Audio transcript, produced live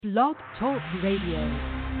Blog Talk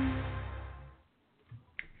Radio.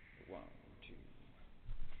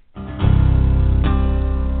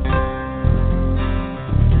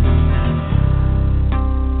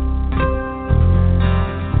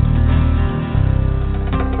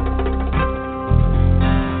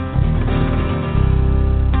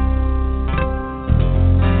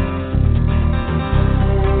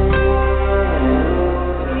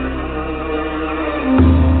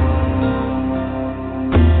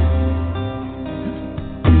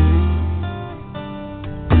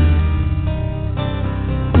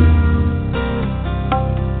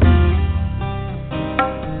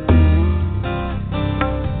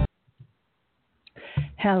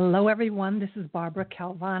 Hello, everyone. This is Barbara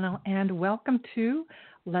Calvano, and welcome to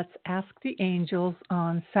Let's Ask the Angels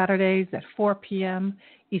on Saturdays at 4 p.m.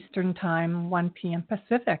 Eastern Time, 1 p.m.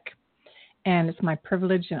 Pacific. And it's my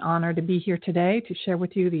privilege and honor to be here today to share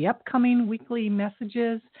with you the upcoming weekly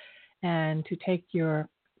messages and to take your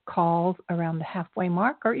calls around the halfway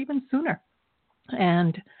mark or even sooner.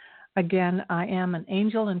 And again, I am an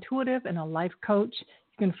angel intuitive and a life coach.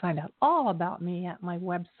 You can find out all about me at my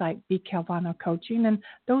website, B. Calvano Coaching. And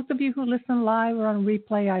those of you who listen live or on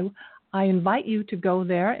replay, I invite you to go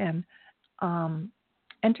there and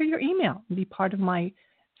enter your email and be part of my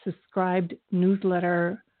subscribed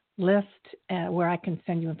newsletter list where I can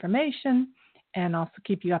send you information and also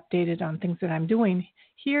keep you updated on things that I'm doing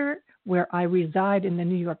here where I reside in the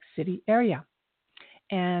New York City area.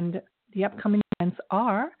 And the upcoming events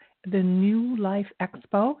are the New Life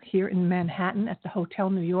Expo here in Manhattan at the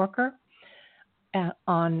Hotel New Yorker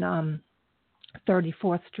on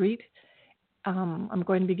 34th Street. I'm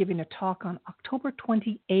going to be giving a talk on October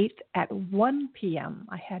 28th at 1 p.m.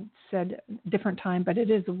 I had said a different time, but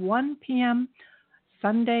it is 1 p.m.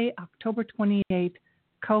 Sunday, October 28th,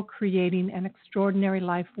 Co-Creating an Extraordinary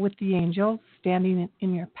Life with the Angels, Standing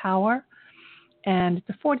in Your Power. And it's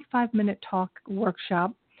a 45-minute talk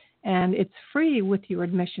workshop. And it's free with your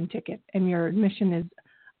admission ticket. And your admission is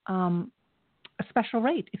a special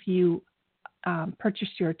rate if you purchase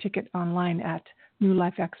your ticket online at New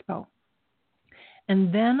Life Expo.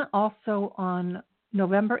 And then also on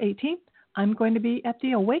November 18th, I'm going to be at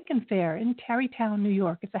the Awaken Fair in Tarrytown, New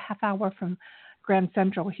York. It's a half hour from Grand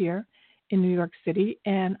Central here in New York City.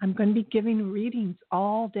 And I'm going to be giving readings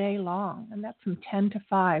all day long. And that's from 10 to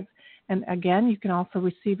 5. And again, you can also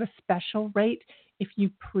receive a special rate if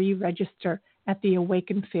you pre-register at the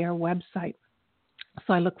Awaken Fair website.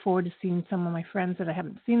 So I look forward to seeing some of my friends that I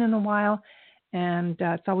haven't seen in a while, and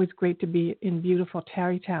it's always great to be in beautiful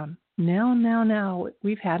Tarrytown. Now,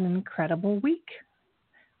 we've had an incredible week.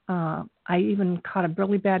 I even caught a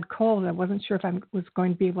really bad cold. I wasn't sure if I was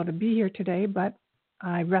going to be able to be here today, but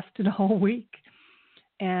I rested a whole week.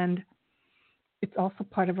 And it's also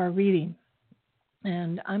part of our reading.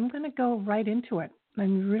 And I'm going to go right into it.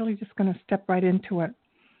 I'm really just going to step right into it.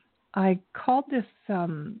 I called this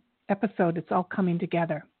episode, It's All Coming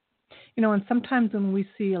Together. You know, and sometimes when we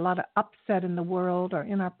see a lot of upset in the world or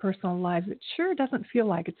in our personal lives, it sure doesn't feel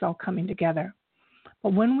like it's all coming together.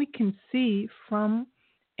 But when we can see from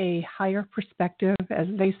a higher perspective, as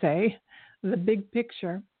they say, the big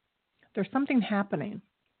picture, there's something happening.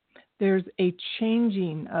 There's a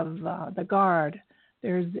changing of the guard.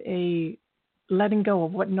 There's a letting go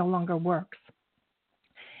of what no longer works.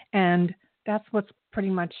 And that's what's pretty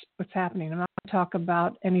much what's happening. I'm not going to talk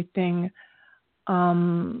about anything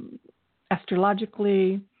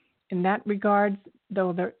astrologically in that regard,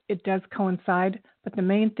 though it does coincide. But the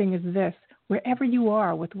main thing is this: wherever you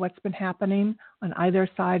are with what's been happening on either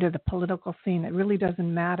side of the political scene, it really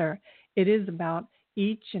doesn't matter. It is about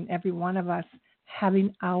each and every one of us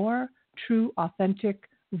having our true, authentic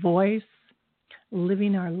voice,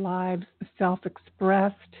 living our lives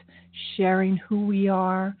self-expressed, sharing who we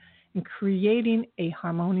are, and creating a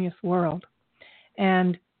harmonious world.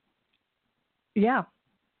 And yeah,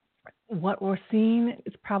 what we're seeing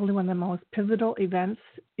is probably one of the most pivotal events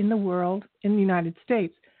in the world, in the United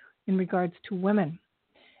States, in regards to women.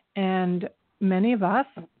 And many of us,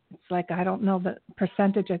 it's like, I don't know the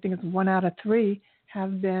percentage, I think it's 1 out of 3,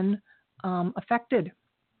 have been affected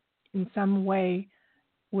in some way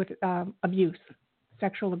with abuse.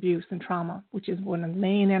 Sexual abuse and trauma, which is one of the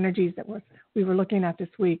main energies that we were looking at this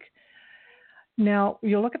week. Now,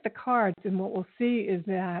 you'll look at the cards, and what we'll see is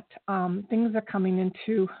that things are coming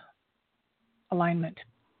into alignment.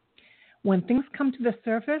 When things come to the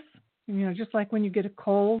surface, you know, just like when you get a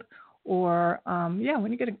cold or,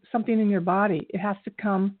 when you get something in your body, it has to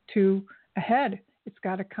come to a head. It's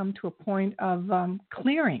got to come to a point of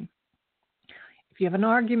clearing. If you have an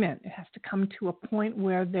argument, it has to come to a point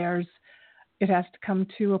where it has to come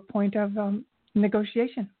to a point of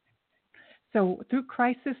negotiation. So through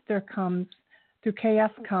crisis, through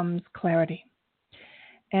chaos comes clarity.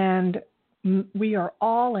 And we are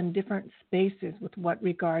all in different spaces with what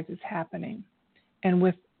regards is happening and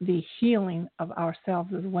with the healing of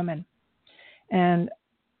ourselves as women and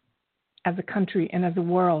as a country and as a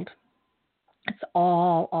world. It's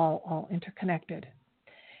all interconnected.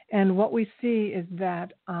 And what we see is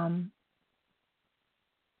that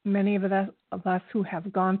many of us who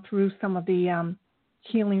have gone through some of the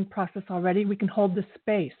healing process already, we can hold the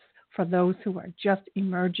space for those who are just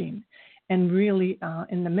emerging and really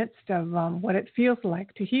in the midst of what it feels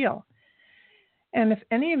like to heal. And if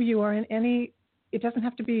any of you are in any, it doesn't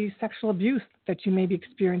have to be sexual abuse that you may be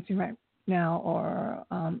experiencing right now or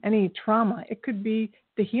any trauma. It could be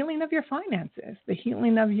the healing of your finances, the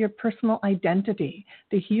healing of your personal identity,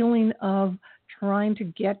 the healing of trying to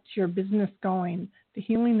get your business going, the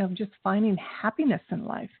healing of just finding happiness in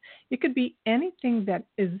life. It could be anything that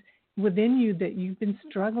is within you that you've been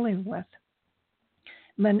struggling with.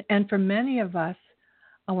 And for many of us,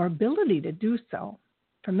 our ability to do so,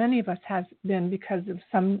 for many of us, has been because of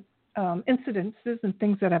some incidences and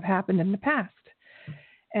things that have happened in the past.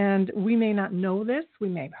 And we may not know this. We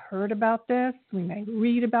may have heard about this. We may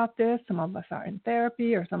read about this. Some of us are in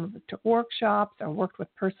therapy, or some of us took workshops or worked with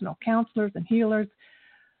personal counselors and healers.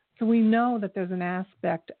 So we know that there's an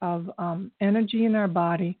aspect of energy in our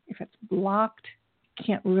body. If it's blocked,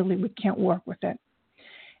 we can't work with it.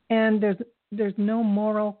 And there's no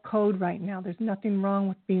moral code right now. There's nothing wrong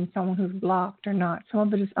with being someone who's blocked or not. Some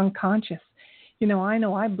of it is unconscious. I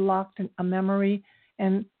know I blocked a memory,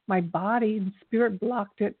 and my body and spirit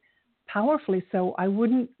blocked it powerfully, so I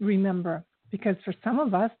wouldn't remember. Because for some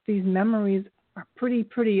of us, these memories are pretty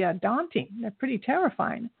daunting. They're pretty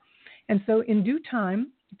terrifying. And so in due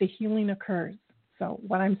time, the healing occurs. So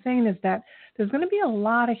what I'm saying is that there's going to be a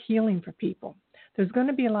lot of healing for people. There's going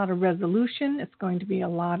to be a lot of resolution. It's going to be a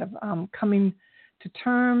lot of coming to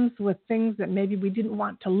terms with things that maybe we didn't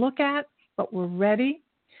want to look at, but we're ready.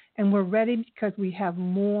 And we're ready because we have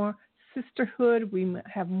more sisterhood. We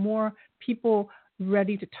have more people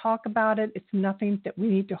ready to talk about it. It's nothing that we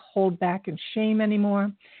need to hold back in shame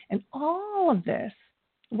anymore. And all of this,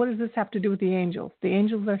 what does this have to do with the angels? The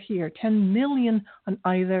angels are here, 10 million on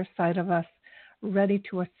either side of us, ready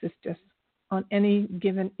to assist us on any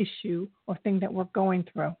given issue or thing that we're going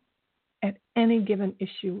through, at any given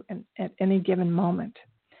issue and at any given moment.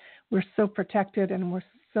 We're so protected and we're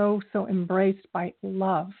so embraced by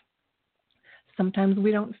love. Sometimes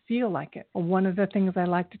we don't feel like it. One of the things I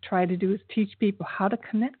like to try to do is teach people how to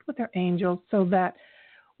connect with their angels so that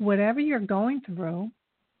whatever you're going through,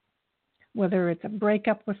 whether it's a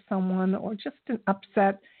breakup with someone or just an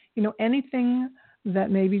upset, anything that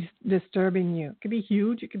may be disturbing you. It could be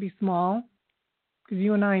huge, it could be small. Because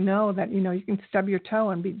you and I know that, you can stub your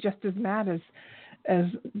toe and be just as mad as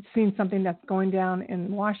seeing something that's going down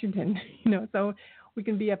in Washington, so we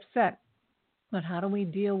can be upset. But how do we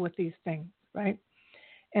deal with these things, right?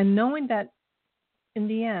 And knowing that in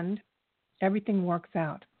the end, everything works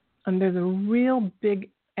out. And there's a real big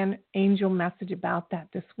angel message about that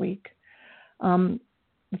this week. The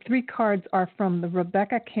 3 cards are from the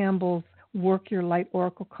Rebecca Campbell's Work Your Light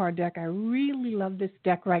Oracle card deck. I really love this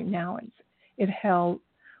deck right now. It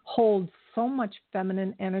holds so much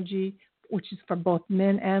feminine energy, which is for both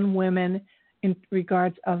men and women in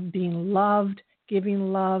regards of being loved,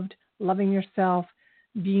 giving loved, loving yourself,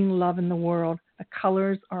 being love in the world. The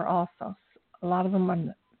colors are also, a lot of them on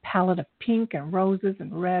the palette of pink and roses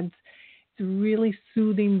and reds. It's a really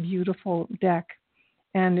soothing, beautiful deck,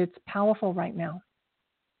 and it's powerful right now.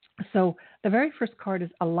 So the very first card is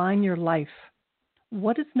Align Your Life.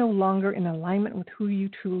 What is no longer in alignment with who you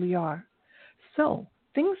truly are? So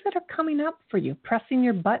things that are coming up for you, pressing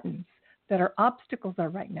your buttons, that are obstacles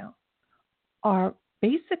right now, are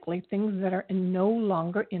basically things that are no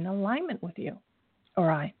longer in alignment with you or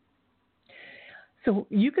I. So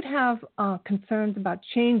you could have concerns about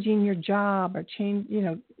changing your job or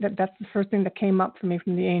that's the first thing that came up for me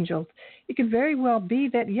from the angels. It could very well be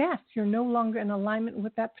that, yes, you're no longer in alignment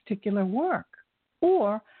with that particular work,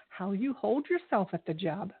 or how you hold yourself at the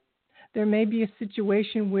job. There may be a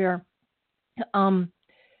situation where how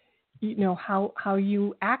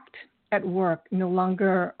you act at work no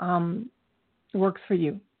longer works for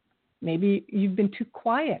you. Maybe you've been too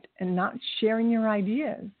quiet and not sharing your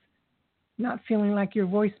ideas, not feeling like your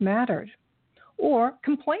voice mattered, or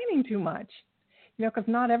complaining too much. Because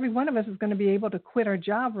not every one of us is going to be able to quit our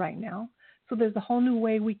job right now. So there's a whole new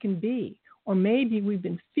way we can be. Or maybe we've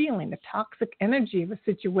been feeling the toxic energy of a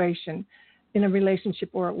situation in a relationship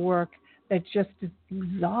or at work that just is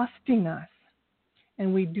exhausting us.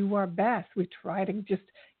 and we do our best. We try to just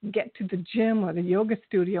get to the gym or the yoga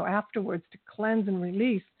studio afterwards to cleanse and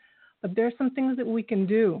release. But there's some things that we can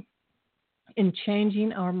do in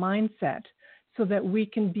changing our mindset so that we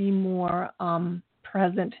can be more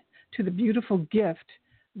present to the beautiful gift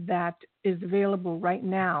that is available right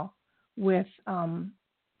now with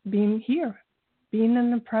being here, being in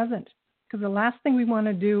the present. Because the last thing we want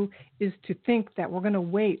to do is to think that we're going to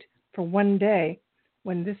wait for one day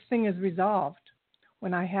when this thing is resolved,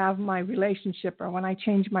 when I have my relationship or when I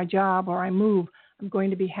change my job or I move, I'm going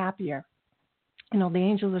to be happier. You know, the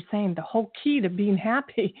angels are saying the whole key to being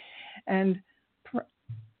happy and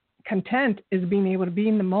content is being able to be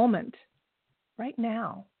in the moment right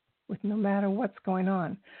now with no matter what's going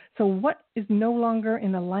on. So what is no longer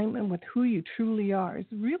in alignment with who you truly are is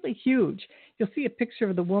really huge. You'll see a picture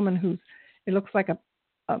of the woman it looks like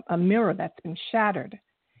a mirror that's been shattered.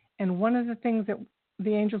 And one of the things that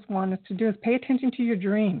the angels want us to do is pay attention to your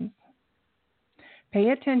dreams. Pay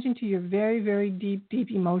attention to your very, very deep, deep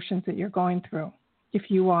emotions that you're going through, if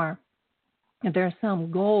you are. And there's some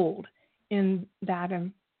gold in that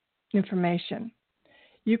information.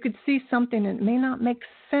 You could see something that may not make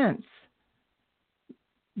sense,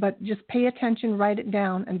 but just pay attention, write it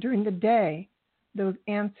down, and during the day, those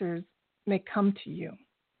answers may come to you.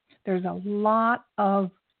 There's a lot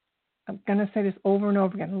of, I'm going to say this over and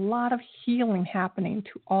over again, a lot of healing happening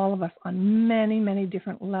to all of us on many, many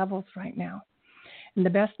different levels right now. And the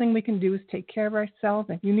best thing we can do is take care of ourselves.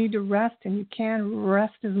 If you need to rest, and you can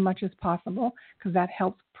rest as much as possible, because that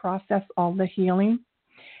helps process all the healing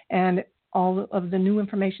and all of the new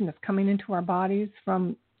information that's coming into our bodies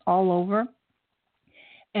from all over.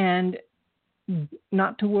 And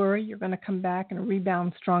not to worry, you're going to come back and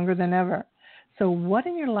rebound stronger than ever. So what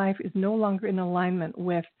in your life is no longer in alignment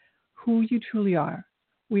with who you truly are?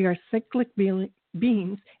 We are cyclic beings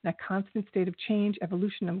in a constant state of change,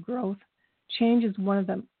 evolution, and growth. Change is one of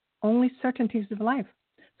the only certainties of life.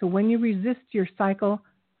 So when you resist your cycle,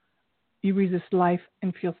 you resist life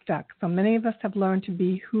and feel stuck. So many of us have learned to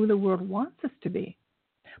be who the world wants us to be.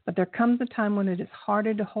 But there comes a time when it is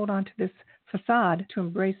harder to hold on to this facade to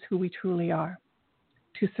embrace who we truly are,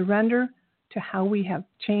 to surrender to how we have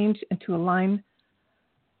changed and to align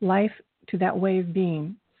life to that way of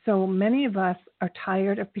being. So many of us are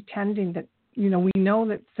tired of pretending that, we know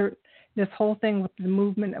that this whole thing with the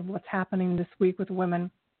movement of what's happening this week with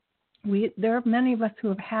women, there are many of us who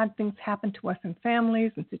have had things happen to us in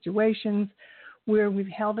families and situations where we've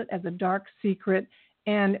held it as a dark secret,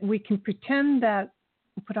 and we can pretend that,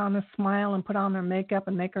 put on a smile and put on our makeup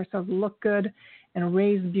and make ourselves look good and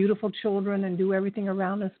raise beautiful children and do everything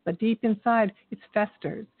around us, but deep inside it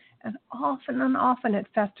festers. And often it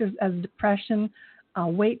festers as depression,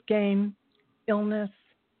 weight gain, illness,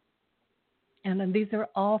 and then these are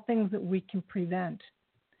all things that we can prevent.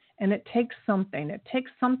 And it takes something. It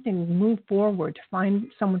takes something to move forward, to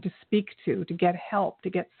find someone to speak to get help,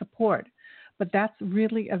 to get support. But that's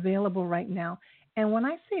really available right now. And when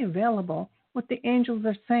I say available, what the angels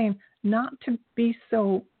are saying, not to be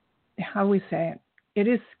so, how we say it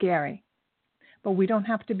is scary. But we don't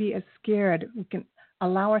have to be as scared. We can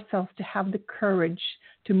allow ourselves to have the courage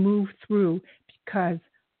to move through, because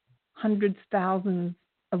hundreds, thousands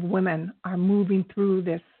of women are moving through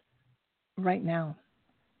this right now.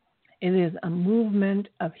 It is a movement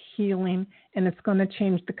of healing, and it's going to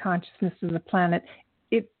change the consciousness of the planet.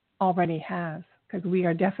 It already has, because we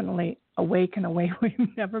are definitely awake in a way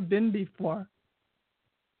we've never been before.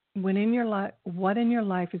 What in your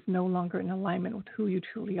life is no longer in alignment with who you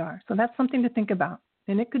truly are? So that's something to think about.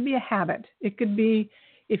 And it could be a habit. It could be,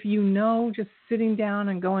 if just sitting down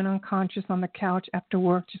and going unconscious on the couch after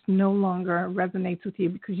work just no longer resonates with you,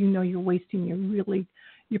 because you're wasting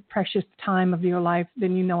your precious time of your life,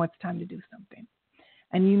 then it's time to do something.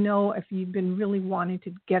 And if you've been really wanting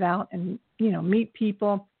to get out and, meet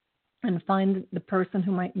people and find the person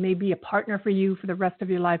who may be a partner for you for the rest of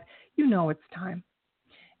your life, it's time.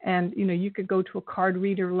 And, you could go to a card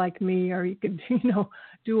reader like me, or you could,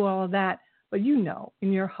 do all of that. But in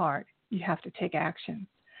your heart, you have to take action.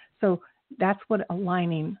 So that's what the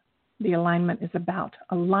alignment is about.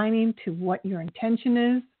 Aligning to what your intention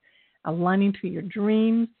is, aligning to your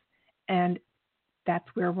dreams, and that's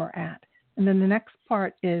where we're at. And then the next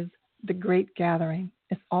part is the great gathering.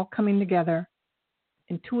 It's all coming together.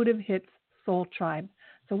 Intuitive Hits Soul Tribe.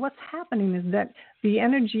 So what's happening is that the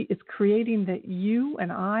energy is creating that you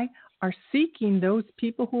and I are seeking those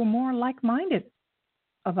people who are more like-minded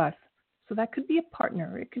of us. So that could be a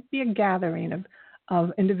partner. It could be a gathering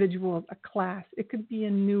of individuals, a class. It could be a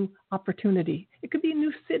new opportunity. It could be a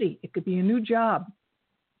new city. It could be a new job.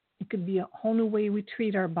 It could be a whole new way we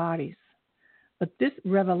treat our bodies. But this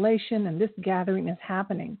revelation and this gathering is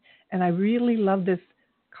happening. And I really love this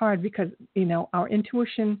card because, our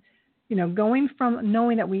intuition, going from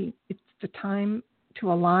knowing that it's the time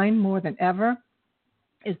to align more than ever,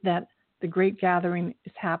 is that the great gathering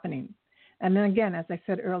is happening. And then again, as I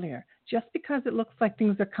said earlier, just because it looks like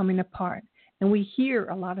things are coming apart and we hear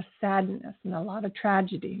a lot of sadness and a lot of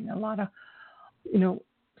tragedy and a lot of,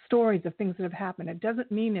 stories of things that have happened, it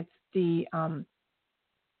doesn't mean it's the end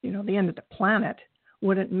of the planet.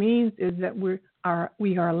 What it means is that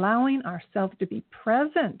we are allowing ourselves to be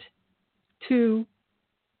present to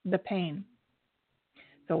the pain.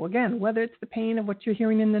 So again, whether it's the pain of what you're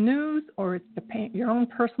hearing in the news or it's the pain, your own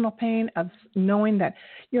personal pain of knowing that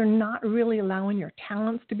you're not really allowing your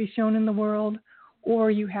talents to be shown in the world,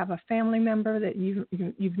 or you have a family member that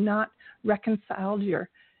you've not reconciled your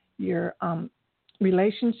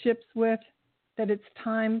relationships with, that it's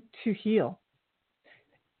time to heal.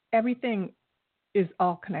 Everything is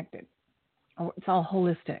all connected. It's all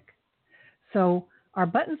holistic. So our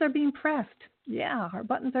buttons are being pressed. Yeah, our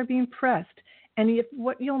buttons are being pressed. And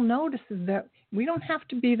what you'll notice is that we don't have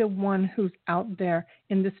to be the one who's out there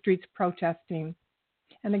in the streets protesting.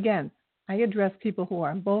 And again, I address people who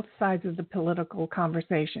are on both sides of the political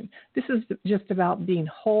conversation. This is just about being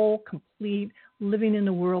whole, complete, living in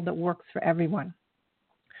a world that works for everyone.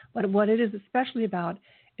 But what it is especially about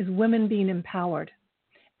is women being empowered.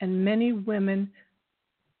 And many women,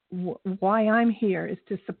 why I'm here is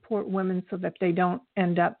to support women so that they don't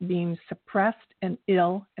end up being suppressed and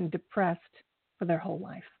ill and depressed for their whole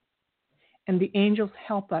life. And the angels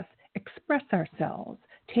help us express ourselves,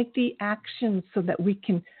 take the action so that we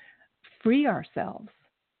can free ourselves.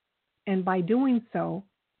 And by doing so,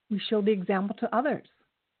 we show the example to others.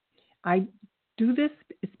 I do this,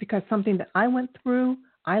 it's because something that I went through.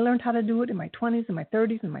 I learned how to do it in my 20s, in my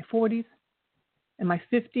 30s, in my 40s, in my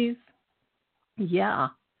 50s. Yeah,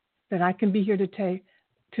 that I can be here today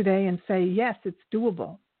and say, yes, it's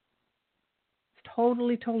doable. It's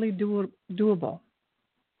totally doable.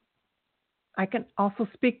 I can also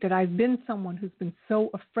speak that I've been someone who's been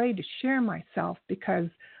so afraid to share myself because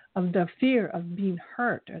of the fear of being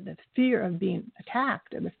hurt or the fear of being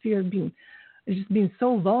attacked or the fear of just being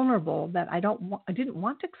so vulnerable that I didn't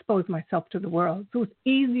want to expose myself to the world. So it's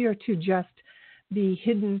easier to just be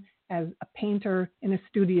hidden as a painter in a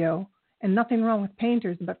studio, and nothing wrong with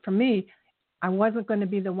painters, but for me, I wasn't going to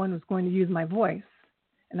be the one who was going to use my voice,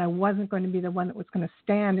 and I wasn't going to be the one that was going to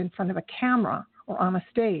stand in front of a camera or on a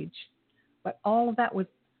stage. But all of that was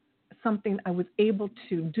something I was able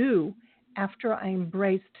to do after I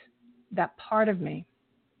embraced that part of me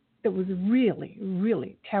that was really,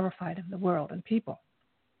 really terrified of the world and people.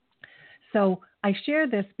 So I share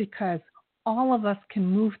this because all of us can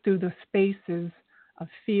move through the spaces of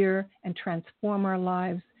fear and transform our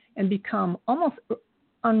lives and become almost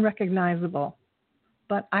unrecognizable.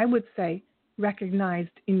 But I would say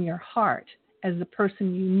recognized in your heart as the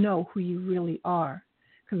person you know who you really are.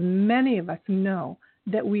 Because many of us know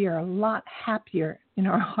that we are a lot happier in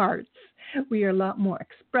our hearts. We are a lot more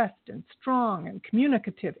expressed and strong and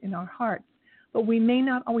communicative in our hearts. But we may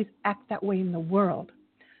not always act that way in the world.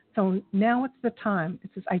 So now it's the time. It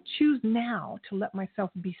says, I choose now to let myself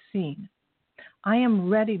be seen. I am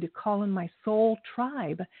ready to call in my soul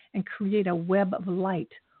tribe and create a web of light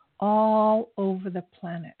all over the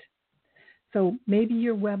planet. So maybe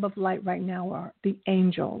your web of light right now are the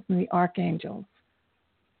angels and the archangels.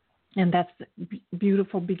 And that's a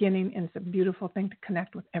beautiful beginning, and it's a beautiful thing to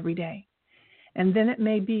connect with every day. And then it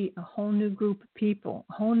may be a whole new group of people,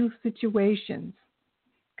 a whole new situations.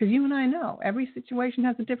 Because you and I know every situation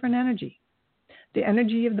has a different energy. The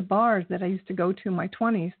energy of the bars that I used to go to in my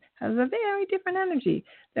 20s has a very different energy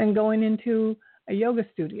than going into a yoga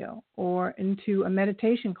studio or into a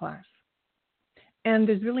meditation class. And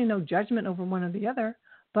there's really no judgment over one or the other.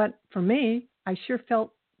 But for me, I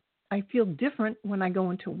feel different when I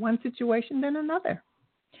go into one situation than another.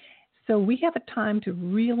 So we have a time to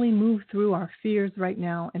really move through our fears right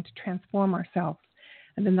now and to transform ourselves.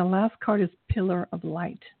 And then the last card is Pillar of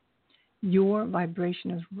Light. Your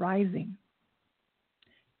vibration is rising.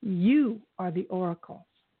 You are the oracle.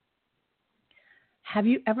 Have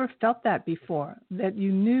you ever felt that before? That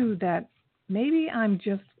you knew that maybe I'm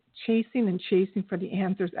just chasing for the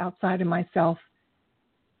answers outside of myself.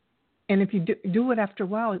 And if you do it after a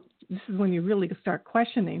while, this is when you really start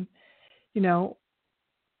questioning,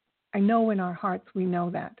 I know in our hearts we know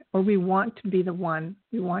that, or we want to be the one.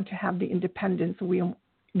 We want to have the independence. We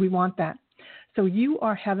want that. So you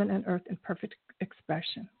are heaven and earth in perfect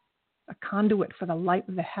expression, a conduit for the light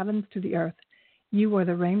of the heavens to the earth. You are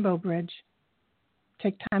the rainbow bridge.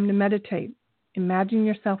 Take time to meditate. Imagine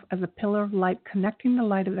yourself as a pillar of light connecting the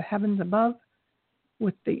light of the heavens above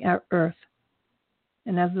with the earth.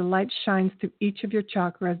 And as the light shines through each of your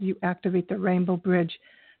chakras, you activate the rainbow bridge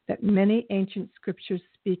that many ancient scriptures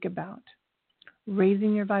speak about,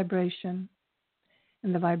 raising your vibration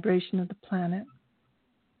and the vibration of the planet.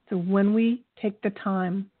 So when we take the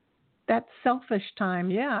time, that selfish time,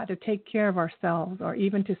 to take care of ourselves, or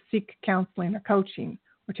even to seek counseling or coaching,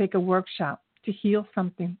 or take a workshop to heal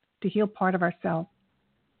something, to heal part of ourselves,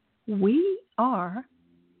 we are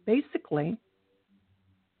basically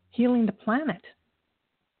healing the planet.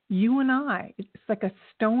 You and I, it's like a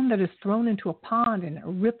stone that is thrown into a pond and it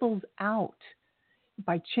ripples out.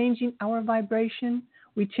 By changing our vibration,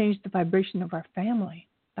 we change the vibration of our family.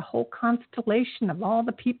 The whole constellation of all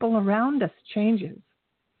the people around us changes.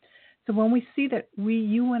 So when we see that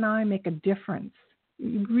you and I make a difference,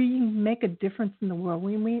 we make a difference in the world,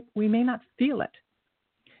 we may not feel it.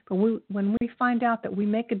 But when we find out that we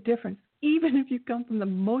make a difference, even if you come from the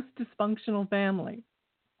most dysfunctional family,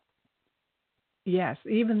 yes,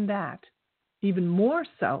 even that, even more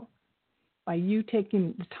so, by you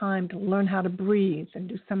taking the time to learn how to breathe and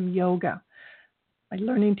do some yoga, by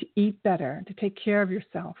learning to eat better, to take care of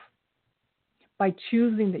yourself, by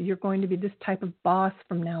choosing that you're going to be this type of boss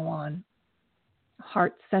from now on, a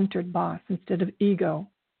heart-centered boss instead of ego.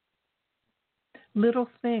 Little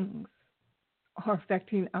things are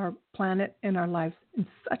affecting our planet and our lives in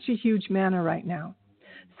such a huge manner right now.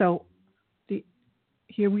 So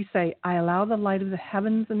here we say, I allow the light of the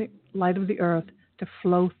heavens and the light of the earth to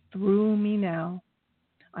flow through me now.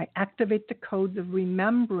 I activate the codes of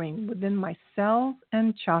remembering within my cells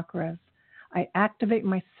and chakras. I activate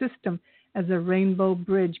my system as a rainbow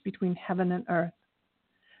bridge between heaven and earth.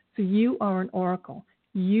 So you are an oracle.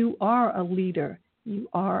 You are a leader. You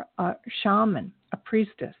are a shaman, a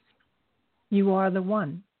priestess. You are the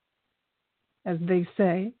one. As they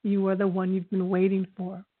say, you are the one you've been waiting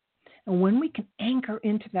for. And when we can anchor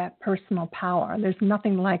into that personal power, there's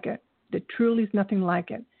nothing like it. There truly is nothing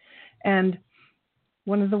like it. And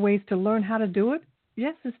one of the ways to learn how to do it,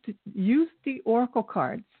 yes, is to use the oracle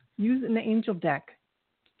cards, use an angel deck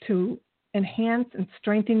to enhance and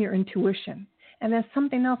strengthen your intuition. And then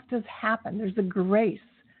something else does happen. There's a grace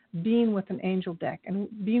being with an angel deck and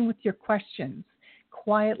being with your questions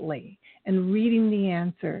quietly and reading the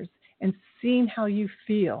answers and seeing how you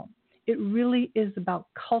feel. It really is about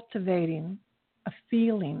cultivating a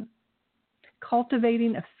feeling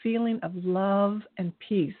of love and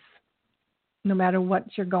peace, no matter what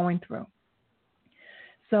you're going through.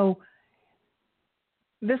 So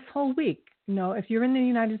this whole week, if you're in the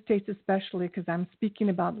United States especially, because I'm speaking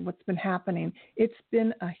about what's been happening, it's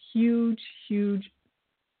been a huge, huge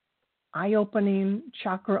eye-opening,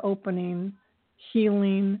 chakra-opening,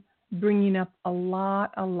 healing, bringing up a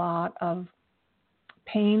lot of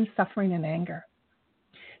pain, suffering, and anger.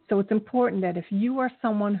 So it's important that if you are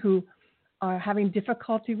someone who are having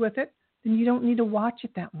difficulty with it, then you don't need to watch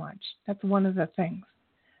it that much. That's one of the things.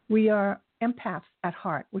 We are empaths at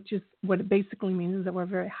heart, which is what it basically means, is that we're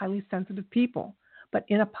very highly sensitive people, but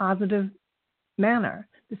in a positive manner.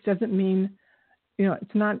 This doesn't mean,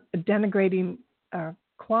 it's not a denigrating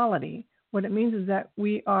quality. What it means is that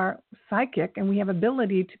we are psychic and we have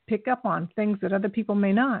ability to pick up on things that other people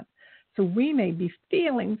may not. So we may be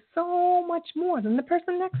feeling so much more than the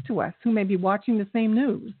person next to us who may be watching the same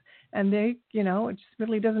news. And they, it just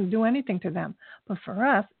really doesn't do anything to them. But for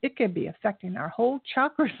us, it could be affecting our whole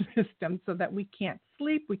chakra system so that we can't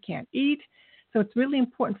sleep, we can't eat. So it's really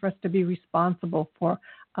important for us to be responsible for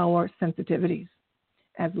our sensitivities.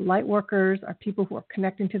 As light workers, are people who are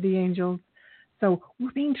connecting to the angels. So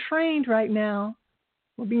we're being trained right now.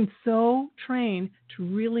 We're being so trained to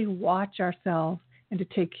really watch ourselves and to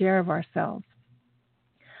take care of ourselves.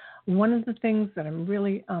 One of the things that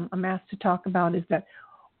I'm asked to talk about is that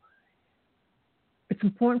it's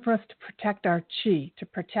important for us to protect our chi, to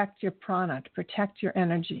protect your prana, to protect your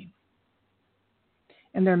energy.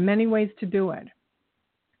 And there are many ways to do it.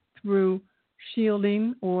 Through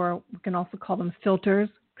shielding, or we can also call them filters,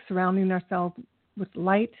 surrounding ourselves with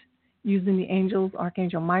light, using the angels,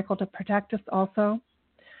 Archangel Michael, to protect us also,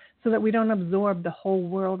 so that we don't absorb the whole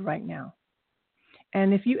world right now.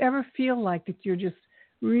 And if you ever feel like that you're just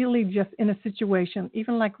really just in a situation,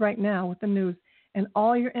 even like right now with the news, and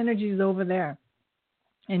all your energy is over there,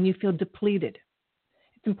 and you feel depleted,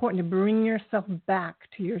 it's important to bring yourself back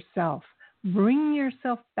to yourself. Bring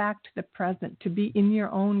yourself back to the present, to be in your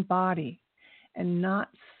own body and not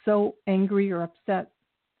so angry or upset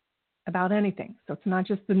about anything. So it's not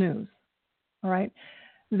just the news, all right,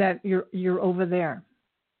 that you're over there.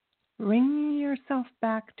 Bring yourself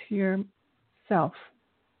back to yourself.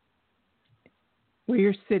 where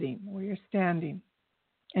you're sitting, where you're standing.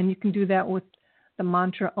 And you can do that with the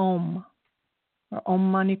mantra Om, or Om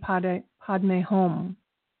Mani Padme Hum,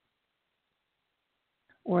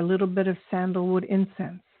 or a little bit of sandalwood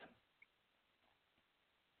incense.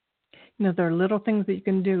 You know, there are little things that you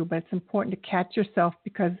can do, but it's important to catch yourself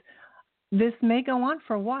because this may go on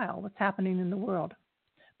for a while, what's happening in the world.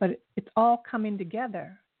 But it's all coming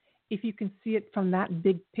together if you can see it from that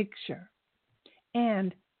big picture.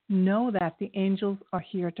 And know that the angels are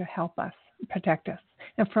here to help us, protect us.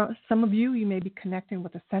 And for some of you, you may be connecting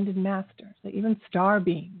with ascended masters, even star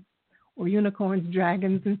beings, or unicorns,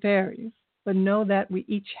 dragons, and fairies. But know that we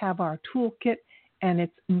each have our toolkit, and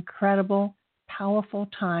it's incredible, powerful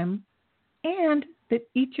time, and that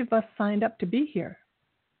each of us signed up to be here.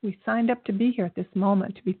 We signed up to be here at this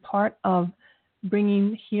moment, to be part of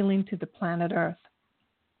bringing healing to the planet Earth.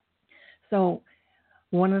 So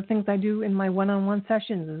one of the things I do in my one-on-one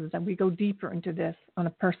sessions is that we go deeper into this on a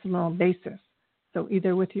personal basis. So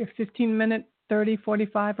either with your 15-minute, 30,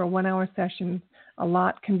 45, or 1-hour sessions, a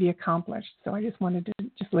lot can be accomplished. So I just wanted to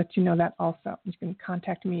just let you know that also. You can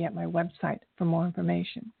contact me at my website for more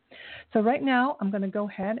information. So right now, I'm going to go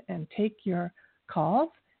ahead and take your calls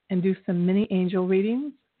and do some mini angel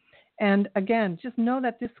readings. And again, just know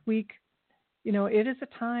that this week, you know, it is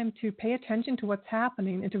a time to pay attention to what's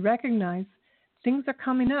happening and to recognize things are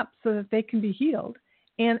coming up so that they can be healed.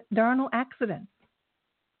 And there are no accidents.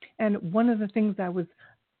 And one of the things I was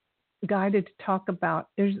guided to talk about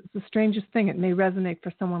is the strangest thing. It may resonate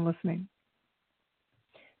for someone listening.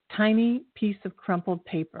 Tiny piece of crumpled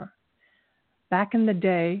paper. Back in the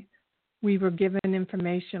day, we were given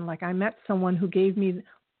information, like I met someone who gave me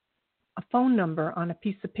a phone number on a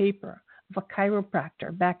piece of paper of a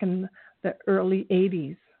chiropractor back in the early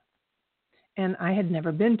 80s. And I had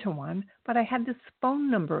never been to one, but I had this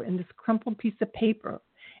phone number in this crumpled piece of paper,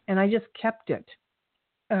 and I just kept it.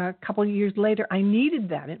 A couple of years later, I needed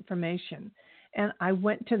that information, and I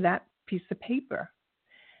went to that piece of paper.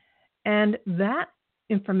 And that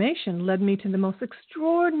information led me to the most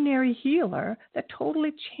extraordinary healer that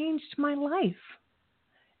totally changed my life.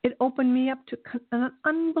 It opened me up to an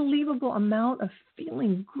unbelievable amount of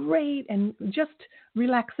feeling great and just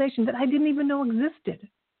relaxation that I didn't even know existed.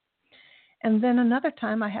 And then another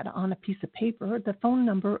time I had on a piece of paper the phone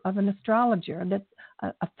number of an astrologer that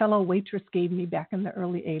a fellow waitress gave me back in the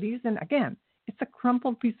early 80s. And again, it's a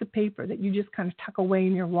crumpled piece of paper that you just kind of tuck away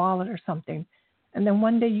in your wallet or something. And then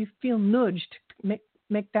one day you feel nudged to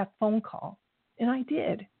make that phone call. And I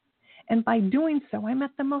did. And by doing so, I met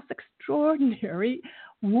the most extraordinary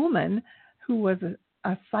woman who was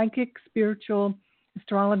a psychic, spiritual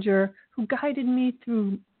astrologer who guided me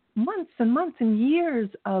through months and months and years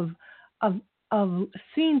of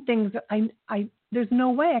seeing things that I there's no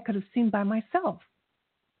way I could have seen by myself,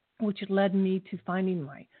 which led me to finding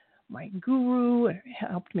my guru. It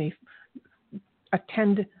helped me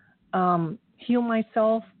heal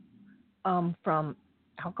myself from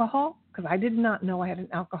alcohol, because I did not know I had an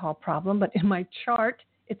alcohol problem, but in my chart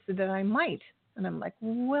it said that I might, and I'm like,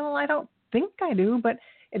 well, I don't think I do, but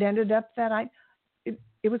it ended up that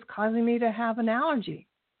it was causing me to have an allergy.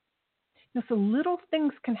 So little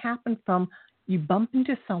things can happen from you bump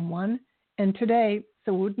into someone, and today,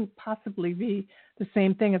 so it wouldn't possibly be the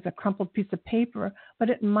same thing as a crumpled piece of paper, but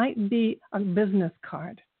it might be a business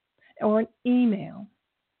card or an email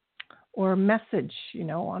or a message,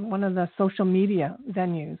 on one of the social media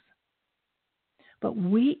venues. But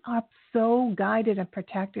we are so guided and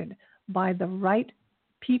protected by the right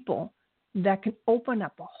people that can open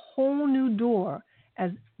up a whole new door.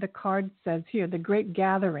 As the card says here, the great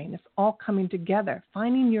gathering, it's all coming together,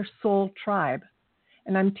 finding your soul tribe.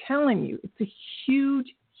 And I'm telling you, it's a huge,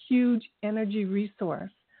 huge energy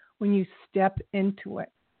resource when you step into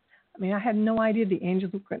it. I mean, I had no idea the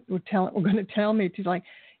angels were going to tell me to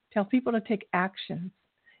tell people to take actions.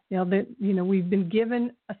 We've been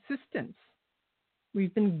given assistance.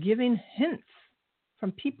 We've been given hints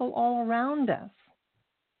from people all around us.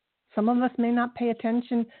 Some of us may not pay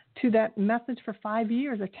attention to that message for 5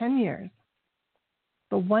 years or 10 years.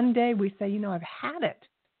 But one day we say, I've had it.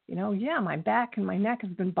 My back and my neck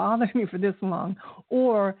has been bothering me for this long.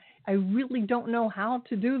 Or I really don't know how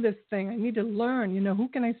to do this thing. I need to learn, who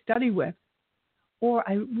can I study with? Or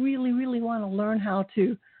I really, really want to learn how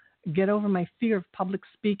to get over my fear of public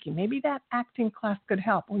speaking. Maybe that acting class could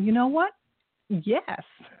help. Well, you know what? Yes,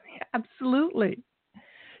 absolutely.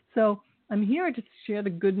 So I'm here to share the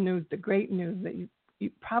good news, the great news that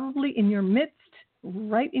you probably in your midst,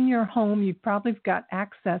 right in your home, you probably have got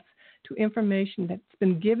access to information that's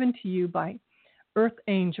been given to you by earth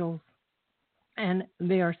angels, and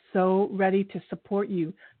they are so ready to support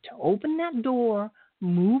you to open that door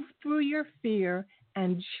move through your fear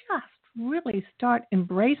and just really start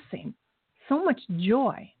embracing so much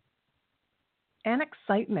joy and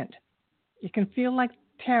excitement. You can feel like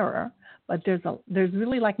terror, but there's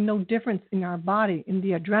really like no difference in our body in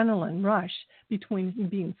the adrenaline rush between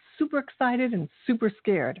being super excited and super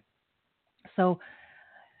scared. So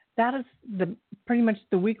that is pretty much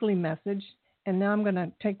the weekly message. And now I'm going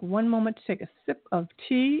to take one moment to take a sip of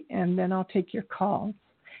tea, and then I'll take your calls.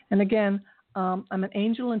 And again, I'm an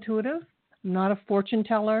angel intuitive. I'm not a fortune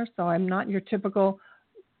teller, so I'm not your typical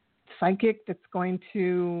psychic that's going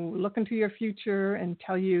to look into your future and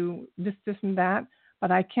tell you this, and that.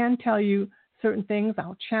 But I can tell you certain things.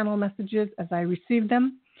 I'll channel messages as I receive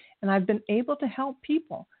them. And I've been able to help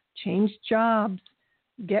people change jobs,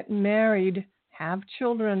 get married, have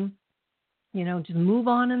children, just move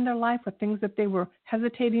on in their life with things that they were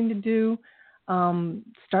hesitating to do,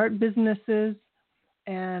 start businesses,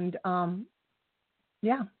 and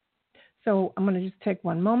yeah. So I'm going to just take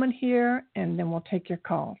one moment here, and then we'll take your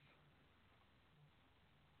calls.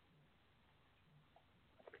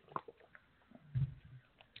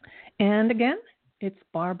 And again, it's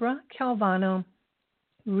Barbara Calvano.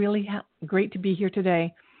 Really great to be here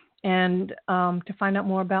today. And to find out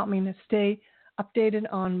more about me and to stay updated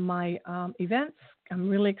on my events, I'm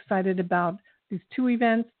really excited about these two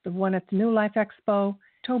events. The one at the New Life Expo,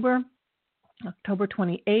 October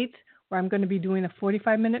 28th, where I'm going to be doing a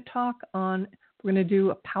 45-minute talk on, we're going to do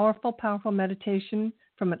a powerful, powerful meditation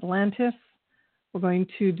from Atlantis. We're going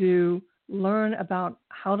to learn about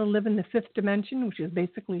how to live in the fifth dimension, which is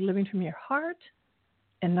basically living from your heart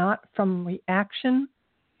and not from reaction.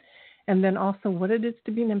 And then also what it is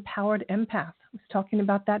to be an empowered empath. I was talking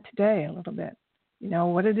about that today a little bit.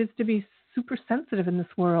 What it is to be super sensitive in this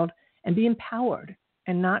world and be empowered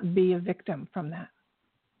and not be a victim from that.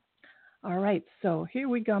 All right, so here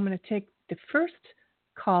we go. I'm going to take the first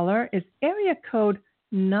caller. Is area code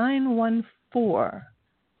 914.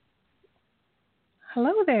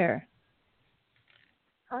 Hello there.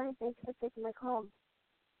 Hi, thanks for taking my call.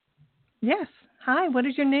 Yes. Hi, what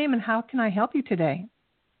is your name and how can I help you today?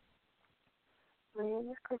 My name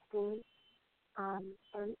is Christine,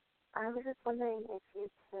 and I was just wondering if you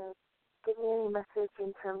could give me any message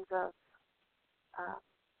in terms of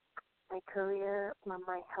my career, my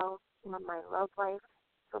health, my love life.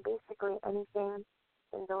 So basically anything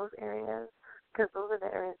in those areas, because those are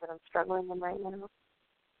the areas that I'm struggling in right now.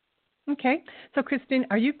 Okay. So, Christine,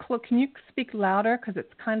 can you speak louder because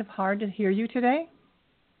it's kind of hard to hear you today?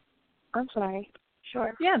 I'm sorry.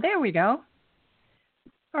 Sure. Yeah, there we go.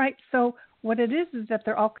 All right. So what it is that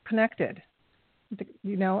they're all connected,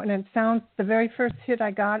 and it sounds, the very first hit I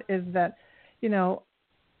got is that,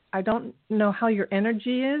 I don't know how your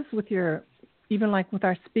energy is with even like with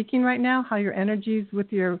our speaking right now, how your energy is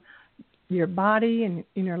with your body and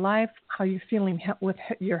in your life, how you're feeling with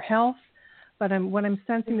your health. But what I'm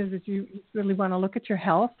sensing is that you really want to look at your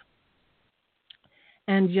health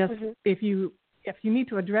and just if you need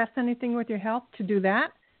to address anything with your health, to do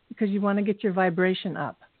that because you want to get your vibration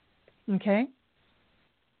up. Okay?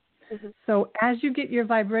 So as you get your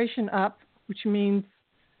vibration up, which means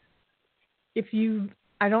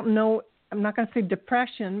I don't know, I'm not going to say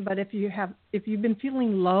depression, but if you've been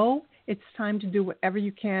feeling low, it's time to do whatever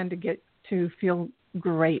you can to get to feel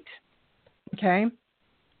great. Okay?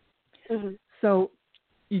 So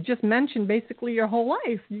you just mentioned basically your whole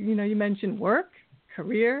life. You mentioned work,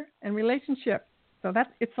 career, and relationship. So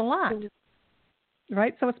it's a lot,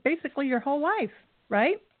 right? So it's basically your whole life,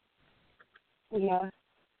 right? Yeah.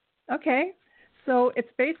 Okay. So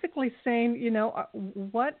it's basically saying,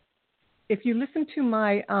 what if you listen to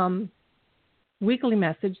my weekly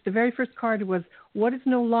message, the very first card was, what is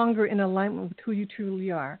no longer in alignment with who you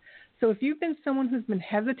truly are? So if you've been someone who's been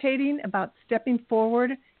hesitating about stepping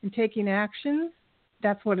forward and taking actions,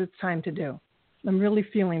 that's what it's time to do. I'm really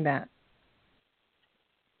feeling that.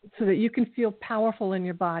 So that you can feel powerful in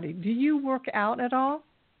your body. Do you work out at all?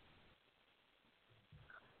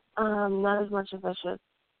 Not as much as I should.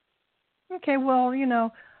 Okay, well,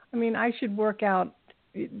 I should work out.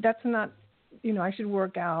 That's not, I should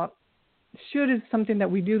work out. Should is something that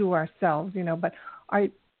we do to ourselves, but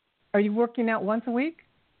are you working out once a week?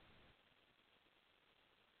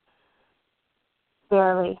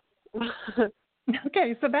 Barely.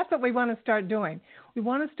 Okay, so that's what we want to start doing. We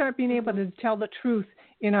want to start being able to tell the truth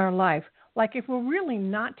in our life. Like if we're really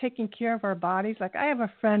not taking care of our bodies, like I have a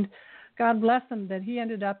friend, God bless him, that he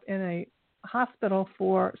ended up in a hospital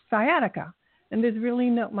for sciatica. And there's really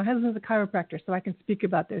my husband's a chiropractor, so I can speak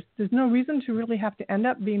about this. There's no reason to really have to end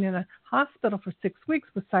up being in a hospital for 6 weeks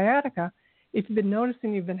with sciatica if you've been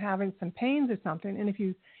noticing you've been having some pains or something. And if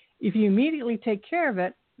If you immediately take care of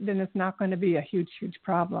it, then it's not going to be a huge, huge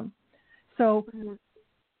problem. So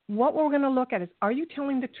what we're going to look at is, are you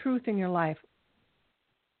telling the truth in your life?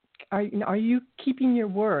 Are you keeping your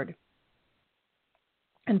word?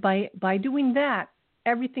 And by doing that,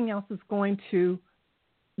 everything else is going to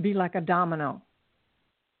be like a domino.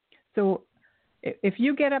 So if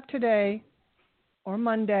you get up today or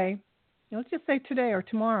Monday, let's just say today or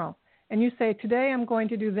tomorrow, and you say, today I'm going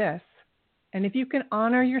to do this. And if you can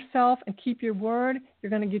honor yourself and keep your word, you're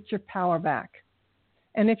going to get your power back.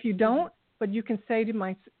 And if you don't, but you can say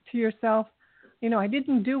to yourself, I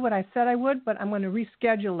didn't do what I said I would, but I'm going to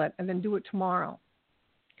reschedule it and then do it tomorrow.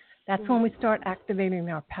 That's when we start activating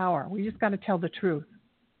our power. We just got to tell the truth.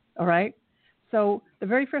 All right? So the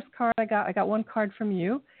very first card I got one card from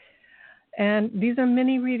you. And these are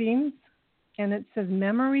mini readings. And it says,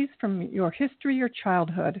 memories from your history or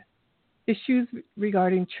childhood, issues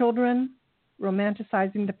regarding children,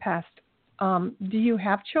 romanticizing the past. Do you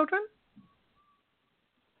have children?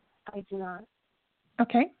 I do not.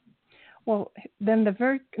 Okay. Well, then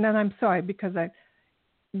I'm sorry, because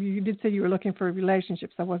you did say you were looking for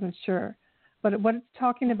relationships. I wasn't sure. But what it's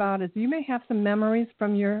talking about is you may have some memories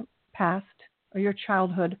from your past or your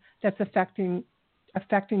childhood that's affecting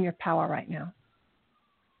your power right now.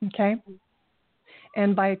 Okay?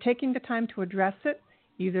 And by taking the time to address it,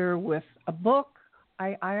 either with a book,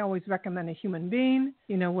 I always recommend a human being,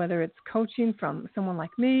 whether it's coaching from someone like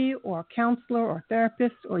me or a counselor or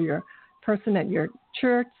therapist or your person at your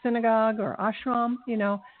church, synagogue, or ashram,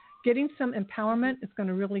 getting some empowerment is going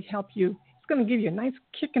to really help you. It's going to give you a nice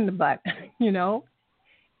kick in the butt,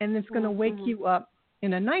 and it's going to wake you up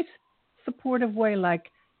in a nice, supportive way. Like,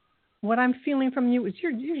 what I'm feeling from you is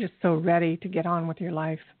you're just so ready to get on with your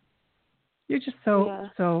life. You're just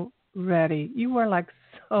so ready. You are like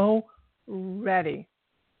so ready.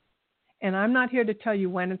 And I'm not here to tell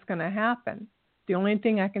you when it's going to happen. The only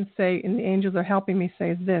thing I can say, and the angels are helping me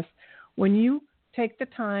say, is this. When you take the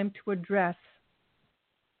time to address,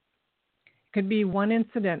 it could be one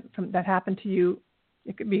incident that happened to you.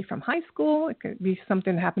 It could be from high school. It could be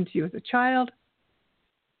something that happened to you as a child.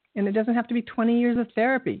 And it doesn't have to be 20 years of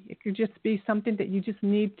therapy. It could just be something that you just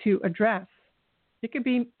need to address. It could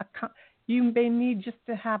be, you may need just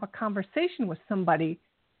to have a conversation with somebody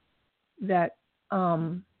that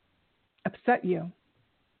upset you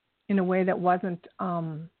in a way that wasn't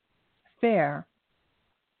fair,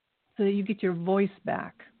 so that you get your voice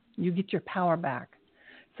back, you get your power back.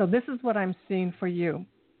 So this is what I'm seeing for you.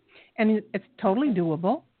 And it's totally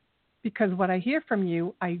doable, because what I hear from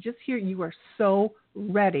you, I just hear you are so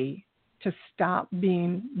ready to stop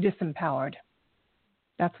being disempowered.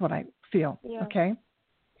 That's what I feel, okay?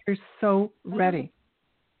 You're so ready.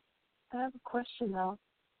 I have a question, though.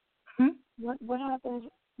 Hmm? What happens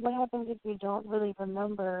if you don't really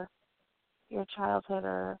remember your childhood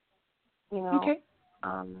or,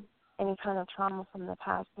 any kind of trauma from the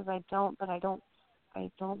past? Because I don't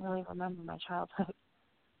really remember my childhood.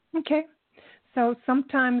 Okay. So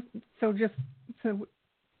sometimes, two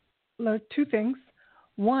things.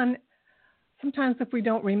 One, sometimes if we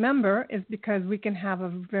don't remember, is because we can have a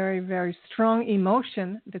very, very strong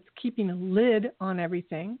emotion that's keeping a lid on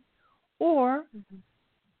everything. Or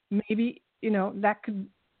maybe, that could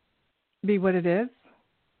be what it is.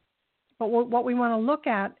 But what we want to look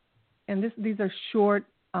at, and these are short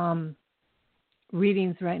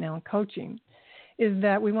readings right now in coaching, is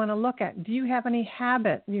that we want to look at, do you have any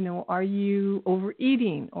habit? Are you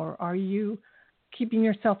overeating, or are you keeping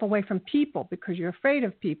yourself away from people because you're afraid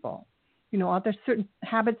of people? Are there certain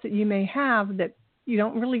habits that you may have that you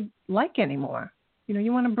don't really like anymore?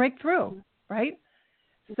 You want to break through, right?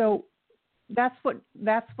 So that's what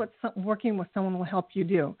working with someone will help you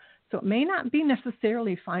do. So it may not be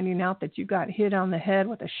necessarily finding out that you got hit on the head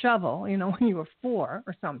with a shovel, when you were 4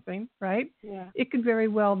 or something, right? Yeah. It could very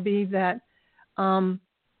well be that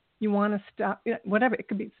you want to stop, whatever. It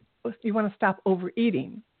could be you want to stop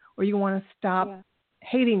overeating, or you want to stop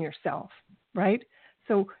hating yourself, right?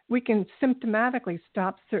 So we can symptomatically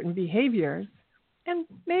stop certain behaviors, and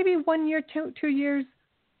maybe 1 year, 2 years,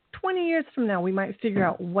 20 years from now, we might figure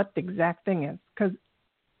out what the exact thing is, because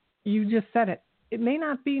you just said it. It may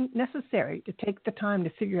not be necessary to take the time to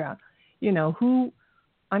figure out, who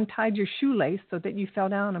untied your shoelace so that you fell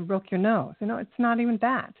down and broke your nose. It's not even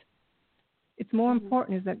that. It's more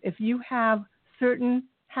important is that if you have certain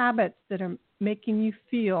habits that are making you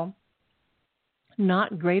feel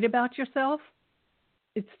not great about yourself,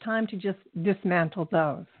 it's time to just dismantle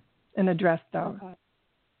those and address those.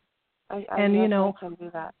 Okay. I can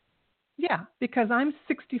do that. Yeah, because I'm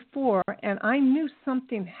 64 and I knew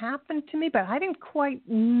something happened to me, but I didn't quite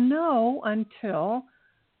know until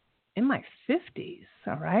in my 50s,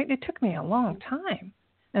 all right? It took me a long time.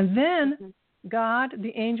 And then God,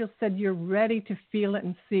 the angel, said, you're ready to feel it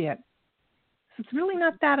and see it. So it's really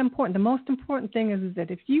not that important. The most important thing is that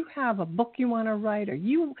if you have a book you want to write, or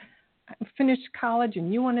you finished college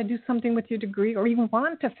and you want to do something with your degree, or even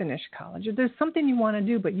want to finish college, or there's something you want to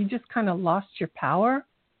do, but you just kind of lost your power,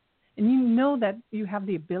 and you know that you have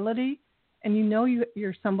the ability, and you know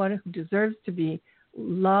you're somebody who deserves to be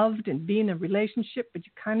loved and be in a relationship, but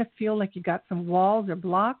you kind of feel like you got some walls or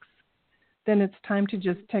blocks, then it's time to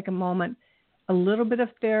just take a moment. A little bit of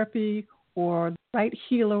therapy or the right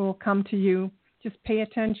healer will come to you. Just pay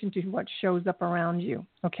attention to what shows up around you,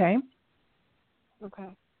 okay? Okay.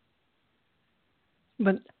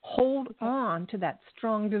 But hold on to that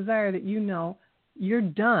strong desire that you know you're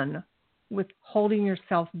done with holding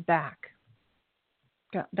yourself back.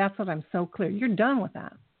 That's what I'm so clear. You're done with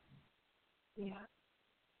that. Yeah.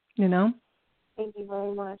 You know? Thank you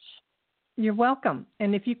very much. You're welcome.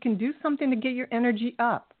 And if you can do something to get your energy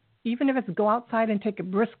up, even if it's go outside and take a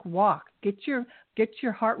brisk walk, get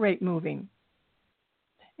your heart rate moving.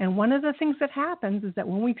 And one of the things that happens is that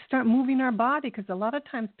when we start moving our body, because a lot of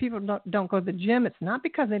times people don't go to the gym, it's not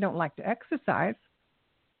because they don't like to exercise,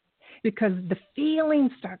 because the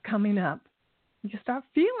feelings start coming up. You start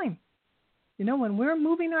feeling. You know, when we're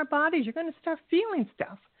moving our bodies, you're going to start feeling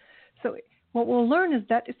stuff. So what we'll learn is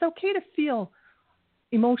that it's okay to feel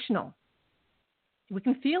emotional. We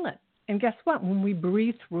can feel it. And guess what? When we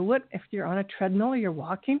breathe through it, if you're on a treadmill or you're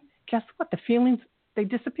walking, guess what? The feelings, they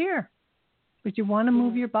disappear. But you want to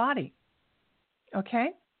move your body. Okay?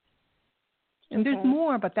 And there's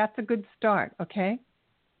more, but that's a good start, okay?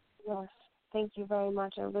 Yes. Thank you very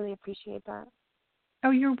much. I really appreciate that.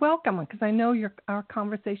 Oh, you're welcome, because I know our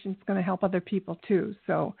conversation is going to help other people too.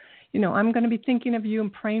 So, you know, I'm going to be thinking of you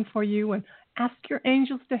and praying for you, and ask your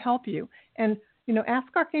angels to help you. And, you know, ask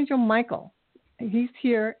Archangel Michael. He's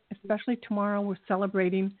here, especially tomorrow. We're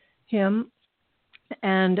celebrating him.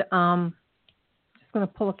 And just going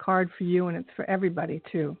to pull a card for you, and it's for everybody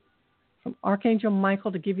too. From Archangel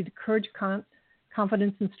Michael to give you the courage,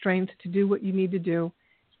 confidence, and strength to do what you need to do.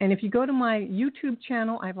 And if you go to my YouTube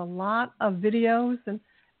channel, I have a lot of videos and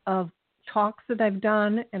of talks that I've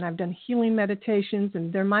done, and I've done healing meditations,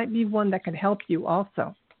 and there might be one that could help you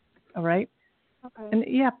also. All right? Okay. And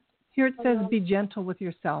yeah, here it says, be gentle with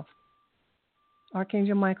yourself.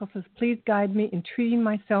 Archangel Michael says, please guide me in treating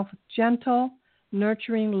myself with gentle,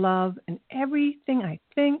 nurturing love in everything I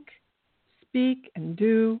think, speak, and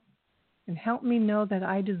do, and help me know that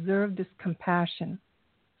I deserve this compassion.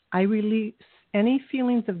 I release any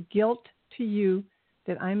feelings of guilt to you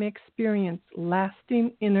that I may experience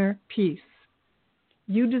lasting inner peace.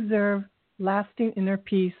 You deserve lasting inner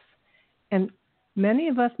peace. And many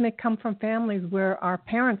of us may come from families where our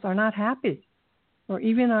parents are not happy, or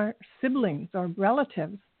even our siblings or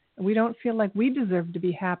relatives, and we don't feel like we deserve to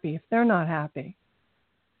be happy if they're not happy.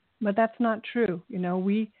 But that's not true. You know,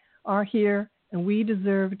 we are here and we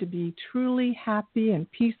deserve to be truly happy and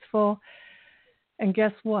peaceful. And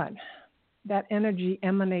guess what? That energy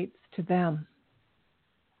emanates to them.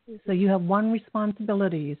 So you have one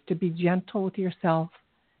responsibility, is to be gentle with yourself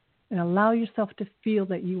and allow yourself to feel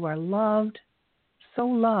that you are loved, so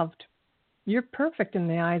loved. You're perfect in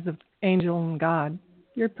the eyes of angel and God.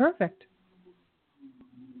 You're perfect.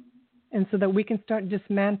 And so that we can start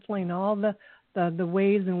dismantling all the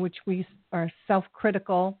ways in which we are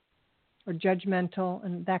self-critical or judgmental,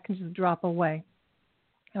 and that can just drop away.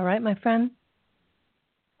 All right, my friend?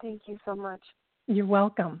 Thank you so much. You're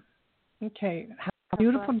welcome. Okay. Have a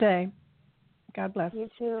beautiful day. God bless. You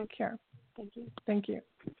too. Take care. Thank you. Thank you.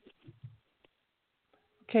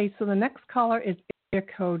 Okay, so the next caller is area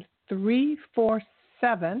code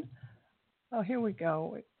 347. Oh, here we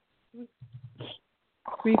go.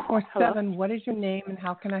 347, hello. What is your name and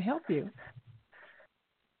how can I help you?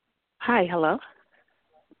 Hi, hello.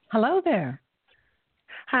 Hello there.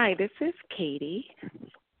 Hi, this is Katie.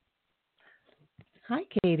 Hi,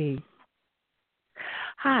 Katie.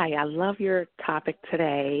 Hi, I love your topic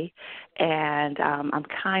today, and I'm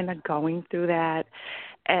kind of going through that,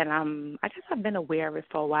 and I guess I've been aware of it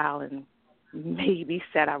for a while and maybe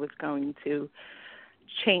said I was going to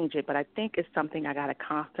change it, but I think it's something I got to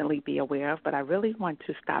constantly be aware of, but I really want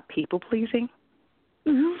to stop people-pleasing.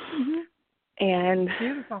 Mm-hmm, mm-hmm. And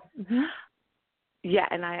beautiful. Mm-hmm. Yeah,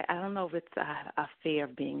 and I don't know if it's a fear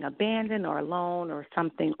of being abandoned or alone or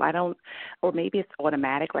something. Or maybe it's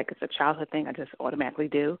automatic, like it's a childhood thing I just automatically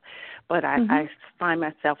do. But I find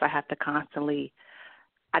myself, I have to constantly,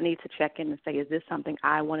 I need to check in and say, is this something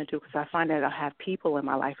I want to do? Because I find that I have people in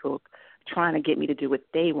my life who are trying to get me to do what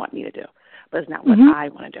they want me to do, but it's not what I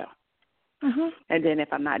want to do. Mhm. And then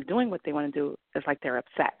if I'm not doing what they want to do, it's like they're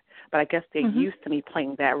upset. But I guess they're Mhm. used to me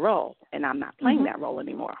playing that role, and I'm not playing Mhm. that role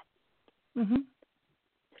anymore. Mhm.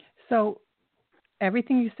 So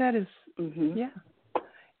everything you said is, Mhm. yeah.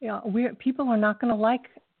 Yeah, people are not going to like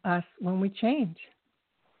us when we change.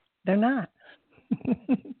 They're not.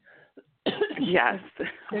 Yes.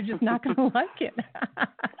 They're just not going to like it.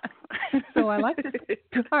 So I like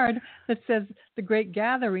this card that says the great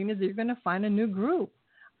gathering is you're going to find a new group.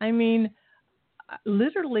 I mean,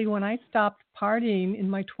 literally, when I stopped partying in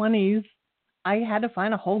my 20s, I had to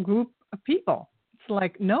find a whole group of people. It's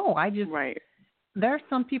like, no, Right. there are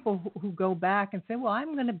some people who go back and say, well,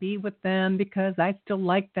 I'm going to be with them because I still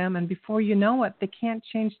like them. And before you know it, they can't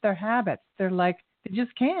change their habits. They're like, they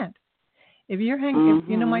just can't. If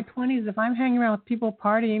my 20s, if I'm hanging around with people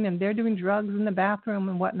partying and they're doing drugs in the bathroom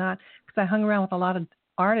and whatnot, because I hung around with a lot of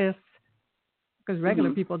artists, because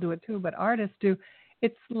regular people do it too, but artists do,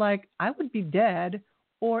 it's like I would be dead,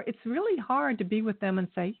 or it's really hard to be with them and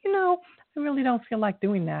say, I really don't feel like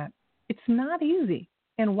doing that. It's not easy.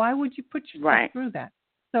 And why would you put yourself Right. through that?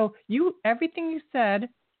 So everything you said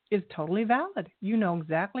is totally valid. You know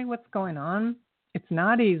exactly what's going on. It's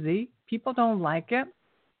not easy. People don't like it.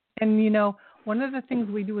 And, one of the things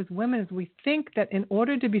we do as women is we think that in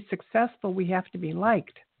order to be successful, we have to be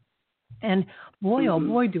liked. And boy, oh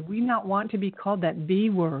boy, do we not want to be called that B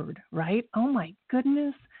word, right? Oh my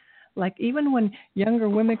goodness. Like even when younger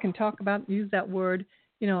women can use that word,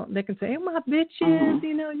 they can say, oh, my bitches,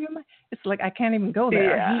 you're my, it's like, I can't even go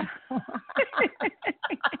there. Yeah.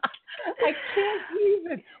 I can't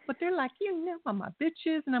even, but they're like, I'm my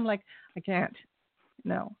bitches. And I'm like, I can't,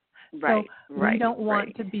 no. Right, so right, we don't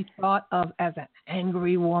want to be thought of as an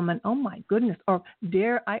angry woman. Oh my goodness. Or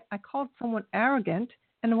I called someone arrogant.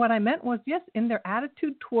 And what I meant was, yes, in their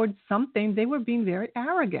attitude towards something, they were being very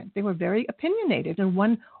arrogant. They were very opinionated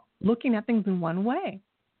and looking at things in one way.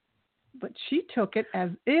 But she took it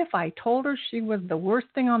as if I told her she was the worst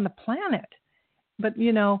thing on the planet. But,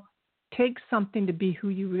 take something to be who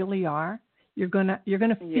you really are. You're gonna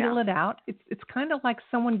feel it out. It's kind of like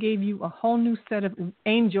someone gave you a whole new set of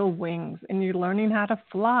angel wings, and you're learning how to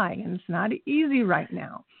fly. And it's not easy right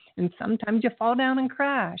now. And sometimes you fall down and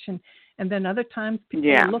crash, and then other times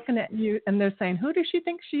people are looking at you and they're saying, "Who does she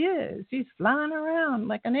think she is? She's flying around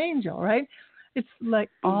like an angel, right?" It's like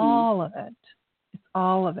all of it. It's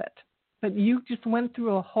all of it. But you just went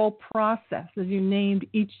through a whole process as you named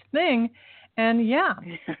each thing, and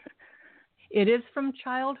it is from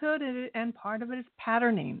childhood, and part of it is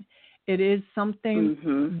patterning. It is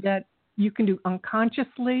something that you can do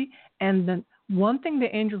unconsciously. And the one thing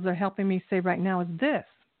the angels are helping me say right now is this.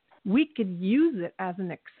 We could use it as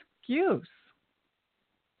an excuse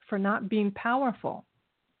for not being powerful.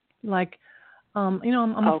 Like, I'm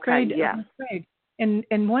afraid. Yeah. I'm afraid.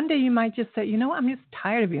 And one day you might just say, I'm just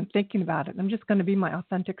tired of you. I'm thinking about it. I'm just going to be my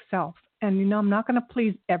authentic self. And, I'm not going to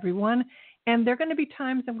please everyone. And there are going to be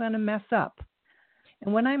times I'm going to mess up.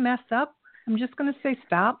 And when I mess up, I'm just going to say,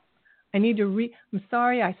 stop. I need to I'm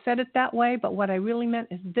sorry I said it that way, but what I really meant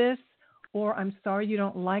is this. Or I'm sorry you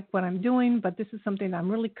don't like what I'm doing, but this is something I'm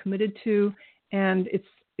really committed to. And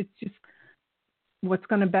it's just what's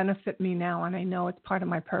going to benefit me now. And I know it's part of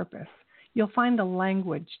my purpose. You'll find the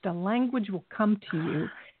language. The language will come to you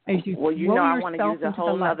as you Well, throw I yourself want to use a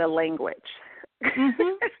whole other language.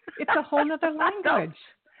 It's a whole other language.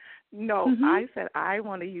 No, I said I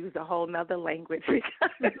want to use a whole nother language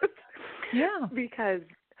because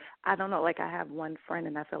I don't know, like I have one friend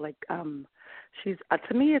and I feel like she's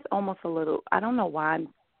to me it's almost a little, I don't know why I'm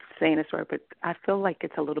saying this word, but I feel like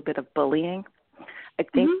it's a little bit of bullying. I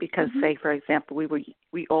think because say for example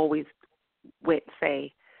we always went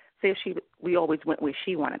we always went where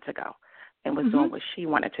she wanted to go and was doing what she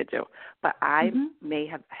wanted to do. But I may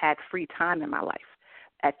have had free time in my life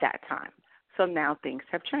at that time. So now things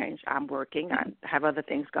have changed. I'm working. I have other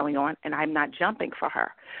things going on, and I'm not jumping for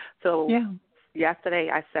her. So yesterday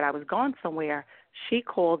I said I was going somewhere. She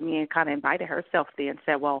called me and kind of invited herself there and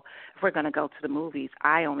said, well, if we're going to go to the movies,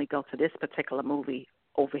 I only go to this particular movie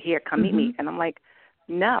over here. Come meet me. And I'm like,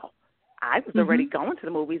 no. I was already going to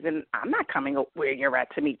the movies, and I'm not coming where you're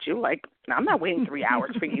at to meet you. Like, I'm not waiting 3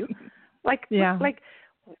 hours for you. Like,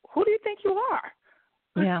 who do you think you are?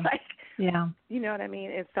 You know what I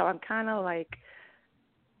mean? And so I'm kind of like,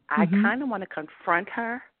 I kind of want to confront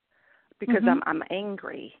her because I'm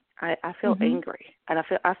angry. I feel angry, and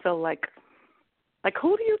I feel like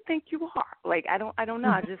who do you think you are? Like I don't know.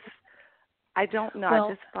 I don't know. Well, I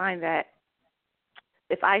just find that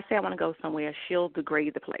if I say I want to go somewhere, she'll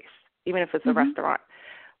degrade the place, even if it's a restaurant.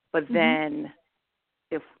 But then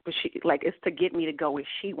but she like it's to get me to go where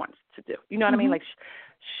she wants to do. You know what I mean? Like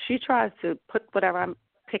she tries to put whatever I'm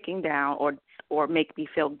picking down or make me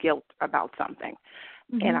feel guilt about something,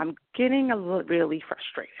 and I'm getting really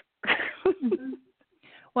frustrated.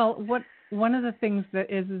 Well, one of the things that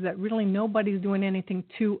is that really nobody's doing anything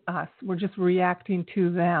to us. We're just reacting to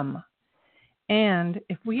them. And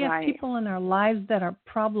if we have people in our lives that are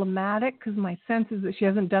problematic, because my sense is that she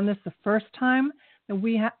hasn't done this the first time, then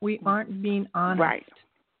we aren't being honest. Right.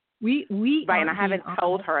 We and I haven't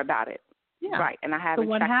told her about it. Yeah. Right, and I haven't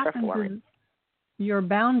checked her for it. Your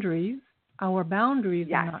boundaries, our boundaries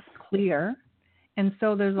are not clear. And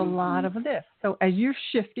so there's a lot of this. So as you're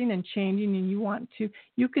shifting and changing and you want to,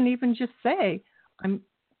 you can even just say,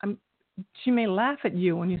 she may laugh at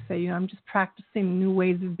you when you say, I'm just practicing new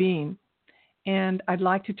ways of being. And I'd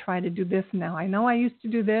like to try to do this now. I know I used to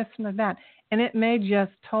do this and that. And it may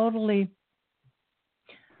just totally.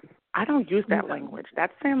 I don't use that language.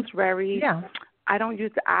 That sounds very. Yeah. I don't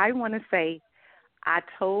use it. I want to say, I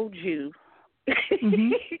told you.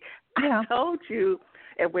 I told you.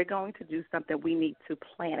 If we're going to do something, we need to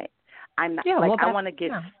plan it. I'm not I want to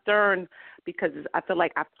get stern because I feel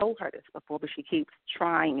like I've told her this before, but she keeps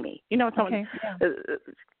trying me. You know what I mean?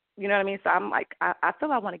 You know what I mean? So I'm like, I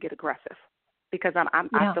feel I want to get aggressive because I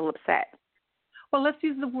feel upset. Well, let's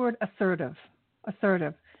use the word assertive.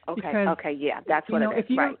 Assertive. Okay. Because, okay. Yeah, that's what it is.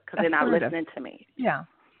 Right? Because they're not listening to me. Yeah.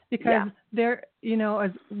 Because they're,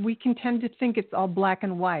 as we can tend to think it's all black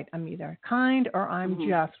and white. I'm either kind or I'm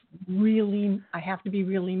just really, I have to be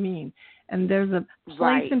really mean. And there's a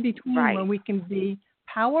place in between where we can be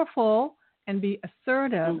powerful and be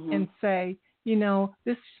assertive and say,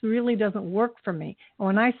 this really doesn't work for me. And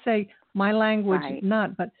when I say my language,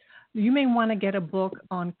 not, but you may want to get a book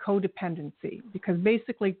on codependency because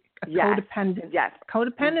basically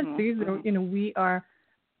codependency is, we are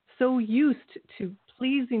so used to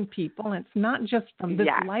pleasing people, and it's not just from this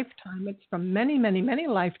lifetime, it's from many, many, many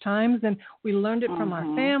lifetimes, and we learned it from our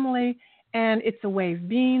family, and it's a way of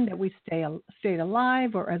being that we stayed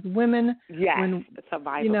alive, or as women, when it's a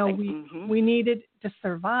survival thing. We needed to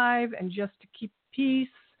survive and just to keep peace,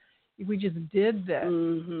 we just did this.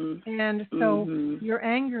 And so your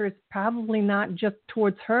anger is probably not just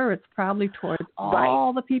towards her, it's probably towards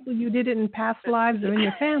all the people you did it in past lives or in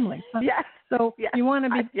your family. So you want to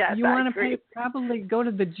be, probably go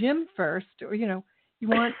to the gym first, or you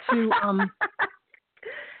want to,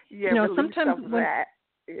 sometimes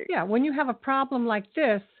when you have a problem like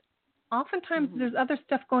this, oftentimes there's other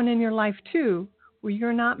stuff going in your life too, where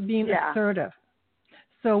you're not being assertive.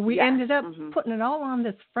 So we ended up putting it all on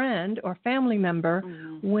this friend or family member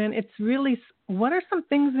when it's really, what are some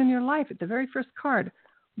things in your life at the very first card?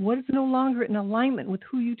 What is no longer in alignment with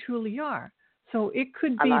who you truly are? So it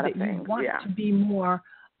could be that you want to be more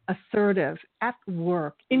assertive at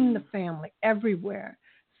work, in the family, everywhere.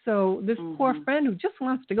 So this poor friend who just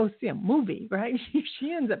wants to go see a movie, right?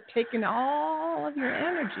 She ends up taking all of your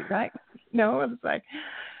energy, right? It's like,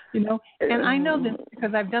 and I know this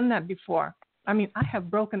because I've done that before. I mean, I have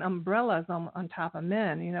broken umbrellas on top of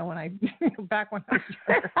men, when I, back when I was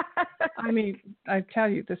younger. I mean, I tell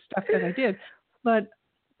you the stuff that I did. But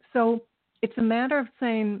so it's a matter of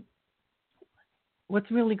saying,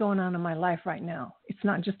 what's really going on in my life right now? It's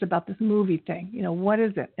not just about this movie thing. What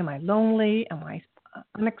is it? Am I lonely? Am I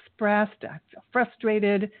unexpressed? I feel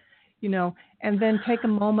frustrated, and then take a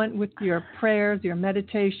moment with your prayers, your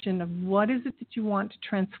meditation of what is it that you want to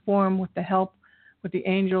transform with the help, with the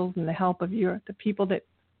angels and the help of the people that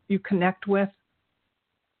you connect with,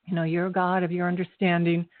 your God of your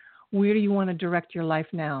understanding. Where do you want to direct your life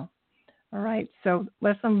now? All right. So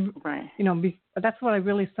let them, that's what I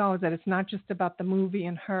really saw, is that it's not just about the movie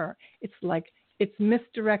and her. It's like it's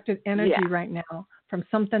misdirected energy right now from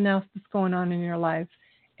something else that's going on in your life.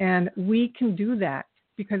 And we can do that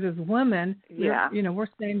because as women, we're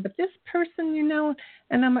saying, but this person,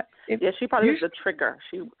 and she probably was the trigger.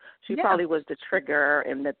 She probably was the trigger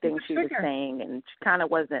in the things she was saying, and she kind of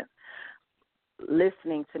wasn't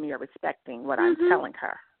listening to me or respecting what I'm telling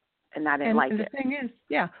her. And I didn't like it. And the thing is,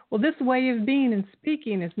 this way of being and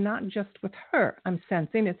speaking is not just with her, I'm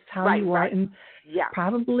sensing. It's how you are in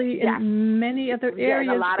probably in many other areas.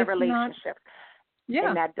 In a lot of relationships.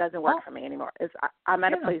 And that doesn't work for me anymore. I'm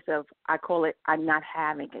at a place of, I call it, I'm not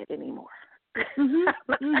having it anymore.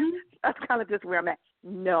 That's kind of just where I'm at.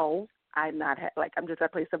 No, I'm not, I'm just at a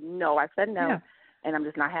place of no. I said no, and I'm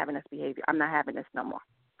just not having this behavior. I'm not having this no more.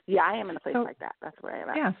 Yeah, I am in a place like that. That's where I am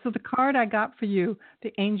at. Yeah, so the card I got for you,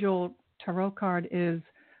 the Angel Tarot card, is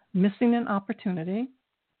missing an opportunity,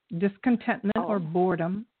 discontentment or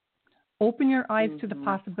boredom. Open your eyes to the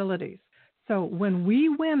possibilities. So when we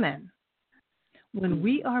women, when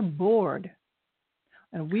we are bored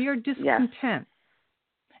and we are discontent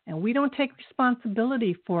and we don't take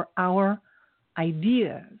responsibility for our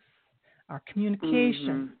ideas, our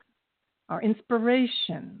communication, our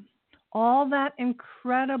inspiration, all that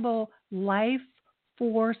incredible life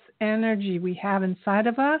force energy we have inside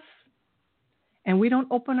of us, and we don't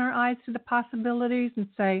open our eyes to the possibilities and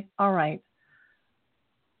say, all right,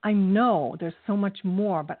 I know there's so much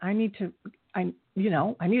more, but I need to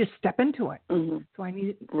step into it. So I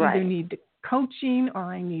either need coaching or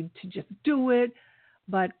I need to just do it.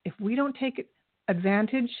 But if we don't take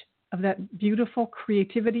advantage of that beautiful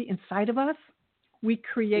creativity inside of us, we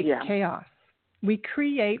create chaos. We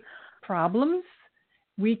create problems.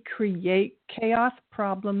 We create chaos,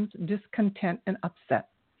 problems, discontent, and upset.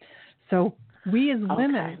 So we as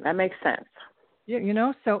women, that makes sense.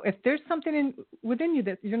 So if there's something within you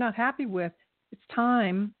that you're not happy with, it's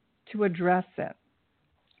time to address it.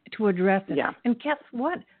 Yeah. And guess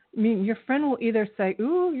what? I mean, your friend will either say,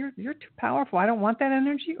 "Ooh, you're too powerful. I don't want that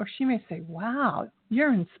energy," or she may say, "Wow,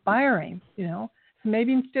 you're inspiring." So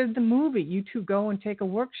maybe instead of the movie, you two go and take a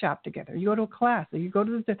workshop together. You go to a class, or you go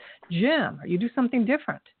to the gym, or you do something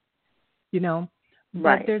different.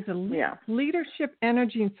 But there's a leadership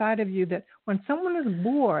energy inside of you that when someone is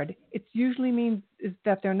bored, it usually means is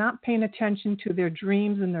that they're not paying attention to their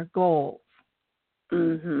dreams and their goals.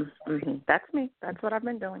 That's me. That's what I've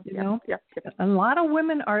been doing. Yep. A lot of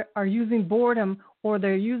women are using boredom, or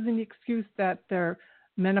they're using the excuse that they're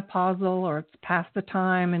menopausal or it's past the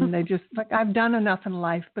time, and they just like, I've done enough in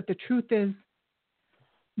life. But the truth is,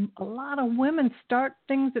 a lot of women start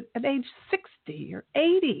things at age 60 or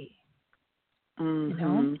 80.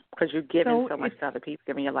 Because you're giving so much to other people,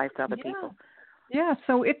 giving your life to other people. Yeah,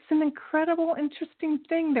 so it's an incredible, interesting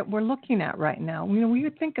thing that we're looking at right now. We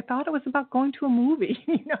would think, I thought it was about going to a movie.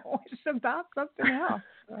 It's about something else,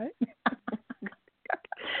 right?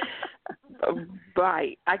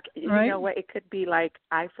 Right. You know what? It could be like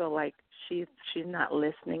I feel like she's not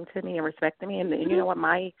listening to me and respecting me, and you know what?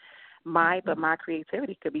 My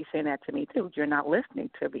creativity could be saying that to me too. You're not listening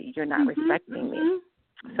to me. You're not respecting me.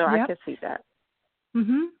 So I could see that.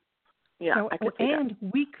 Yeah, so, I could see and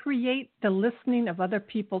we create the listening of other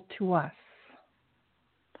people to us.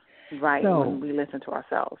 Right, when we listen to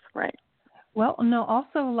ourselves, right. Well, no,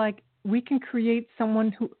 also like we can create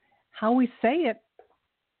someone how we say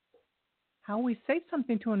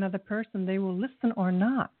something to another person, they will listen or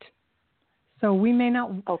not. So we may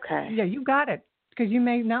not. Okay. Yeah, you got it. Because you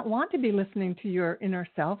may not want to be listening to your inner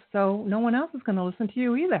self, so no one else is going to listen to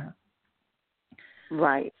you either.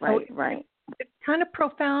 Right. It's kind of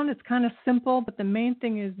profound. It's kind of simple, but the main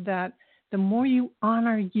thing is that the more you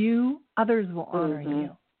honor you, others will honor you.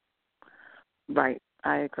 Right.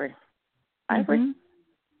 I agree. I agree.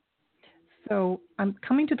 So I'm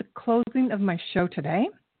coming to the closing of my show today.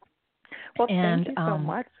 Well, thank you so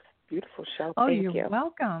much. Beautiful show. Thank you. You're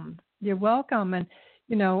welcome. You're welcome. And,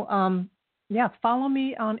 follow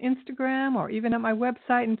me on Instagram or even at my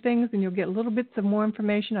website and things, and you'll get little bits of more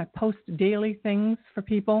information. I post daily things for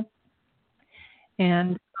people.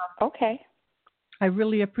 And I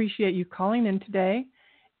really appreciate you calling in today,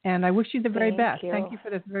 and I wish you the very best. Thank you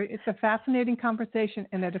for this. It's a fascinating conversation,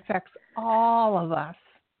 and it affects all of us.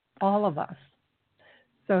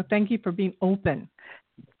 So thank you for being open.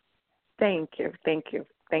 Thank you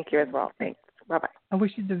as well. Thanks. Bye-bye. I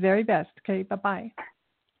wish you the very best. Okay, bye-bye.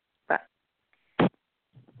 Bye.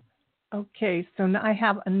 Okay, so now I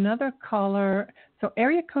have another caller. So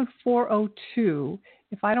area code 402.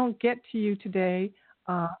 If I don't get to you today,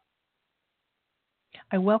 I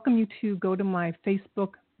welcome you to go to my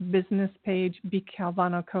Facebook business page, B.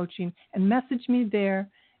 Calvano Coaching, and message me there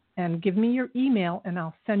and give me your email, and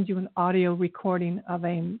I'll send you an audio recording of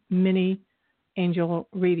a mini angel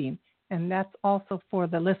reading. And that's also for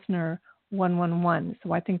the listener 111.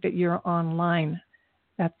 So I think that you're online.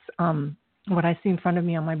 That's what I see in front of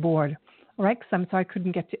me on my board. All right, because I'm sorry I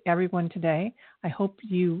couldn't get to everyone today. I hope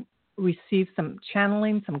you receive some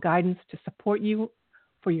channeling, some guidance to support you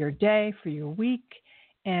for your day, for your week.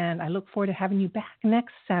 And I look forward to having you back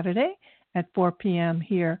next Saturday at 4 p.m.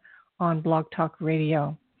 here on Blog Talk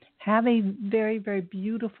Radio. Have a very, very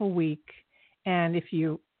beautiful week. And if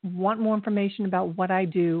you want more information about what I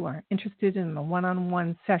do or are interested in a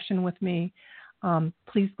one-on-one session with me,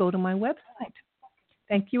 please go to my website.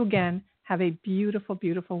 Thank you again. Have a beautiful,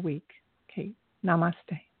 beautiful week. Okay,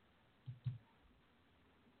 namaste.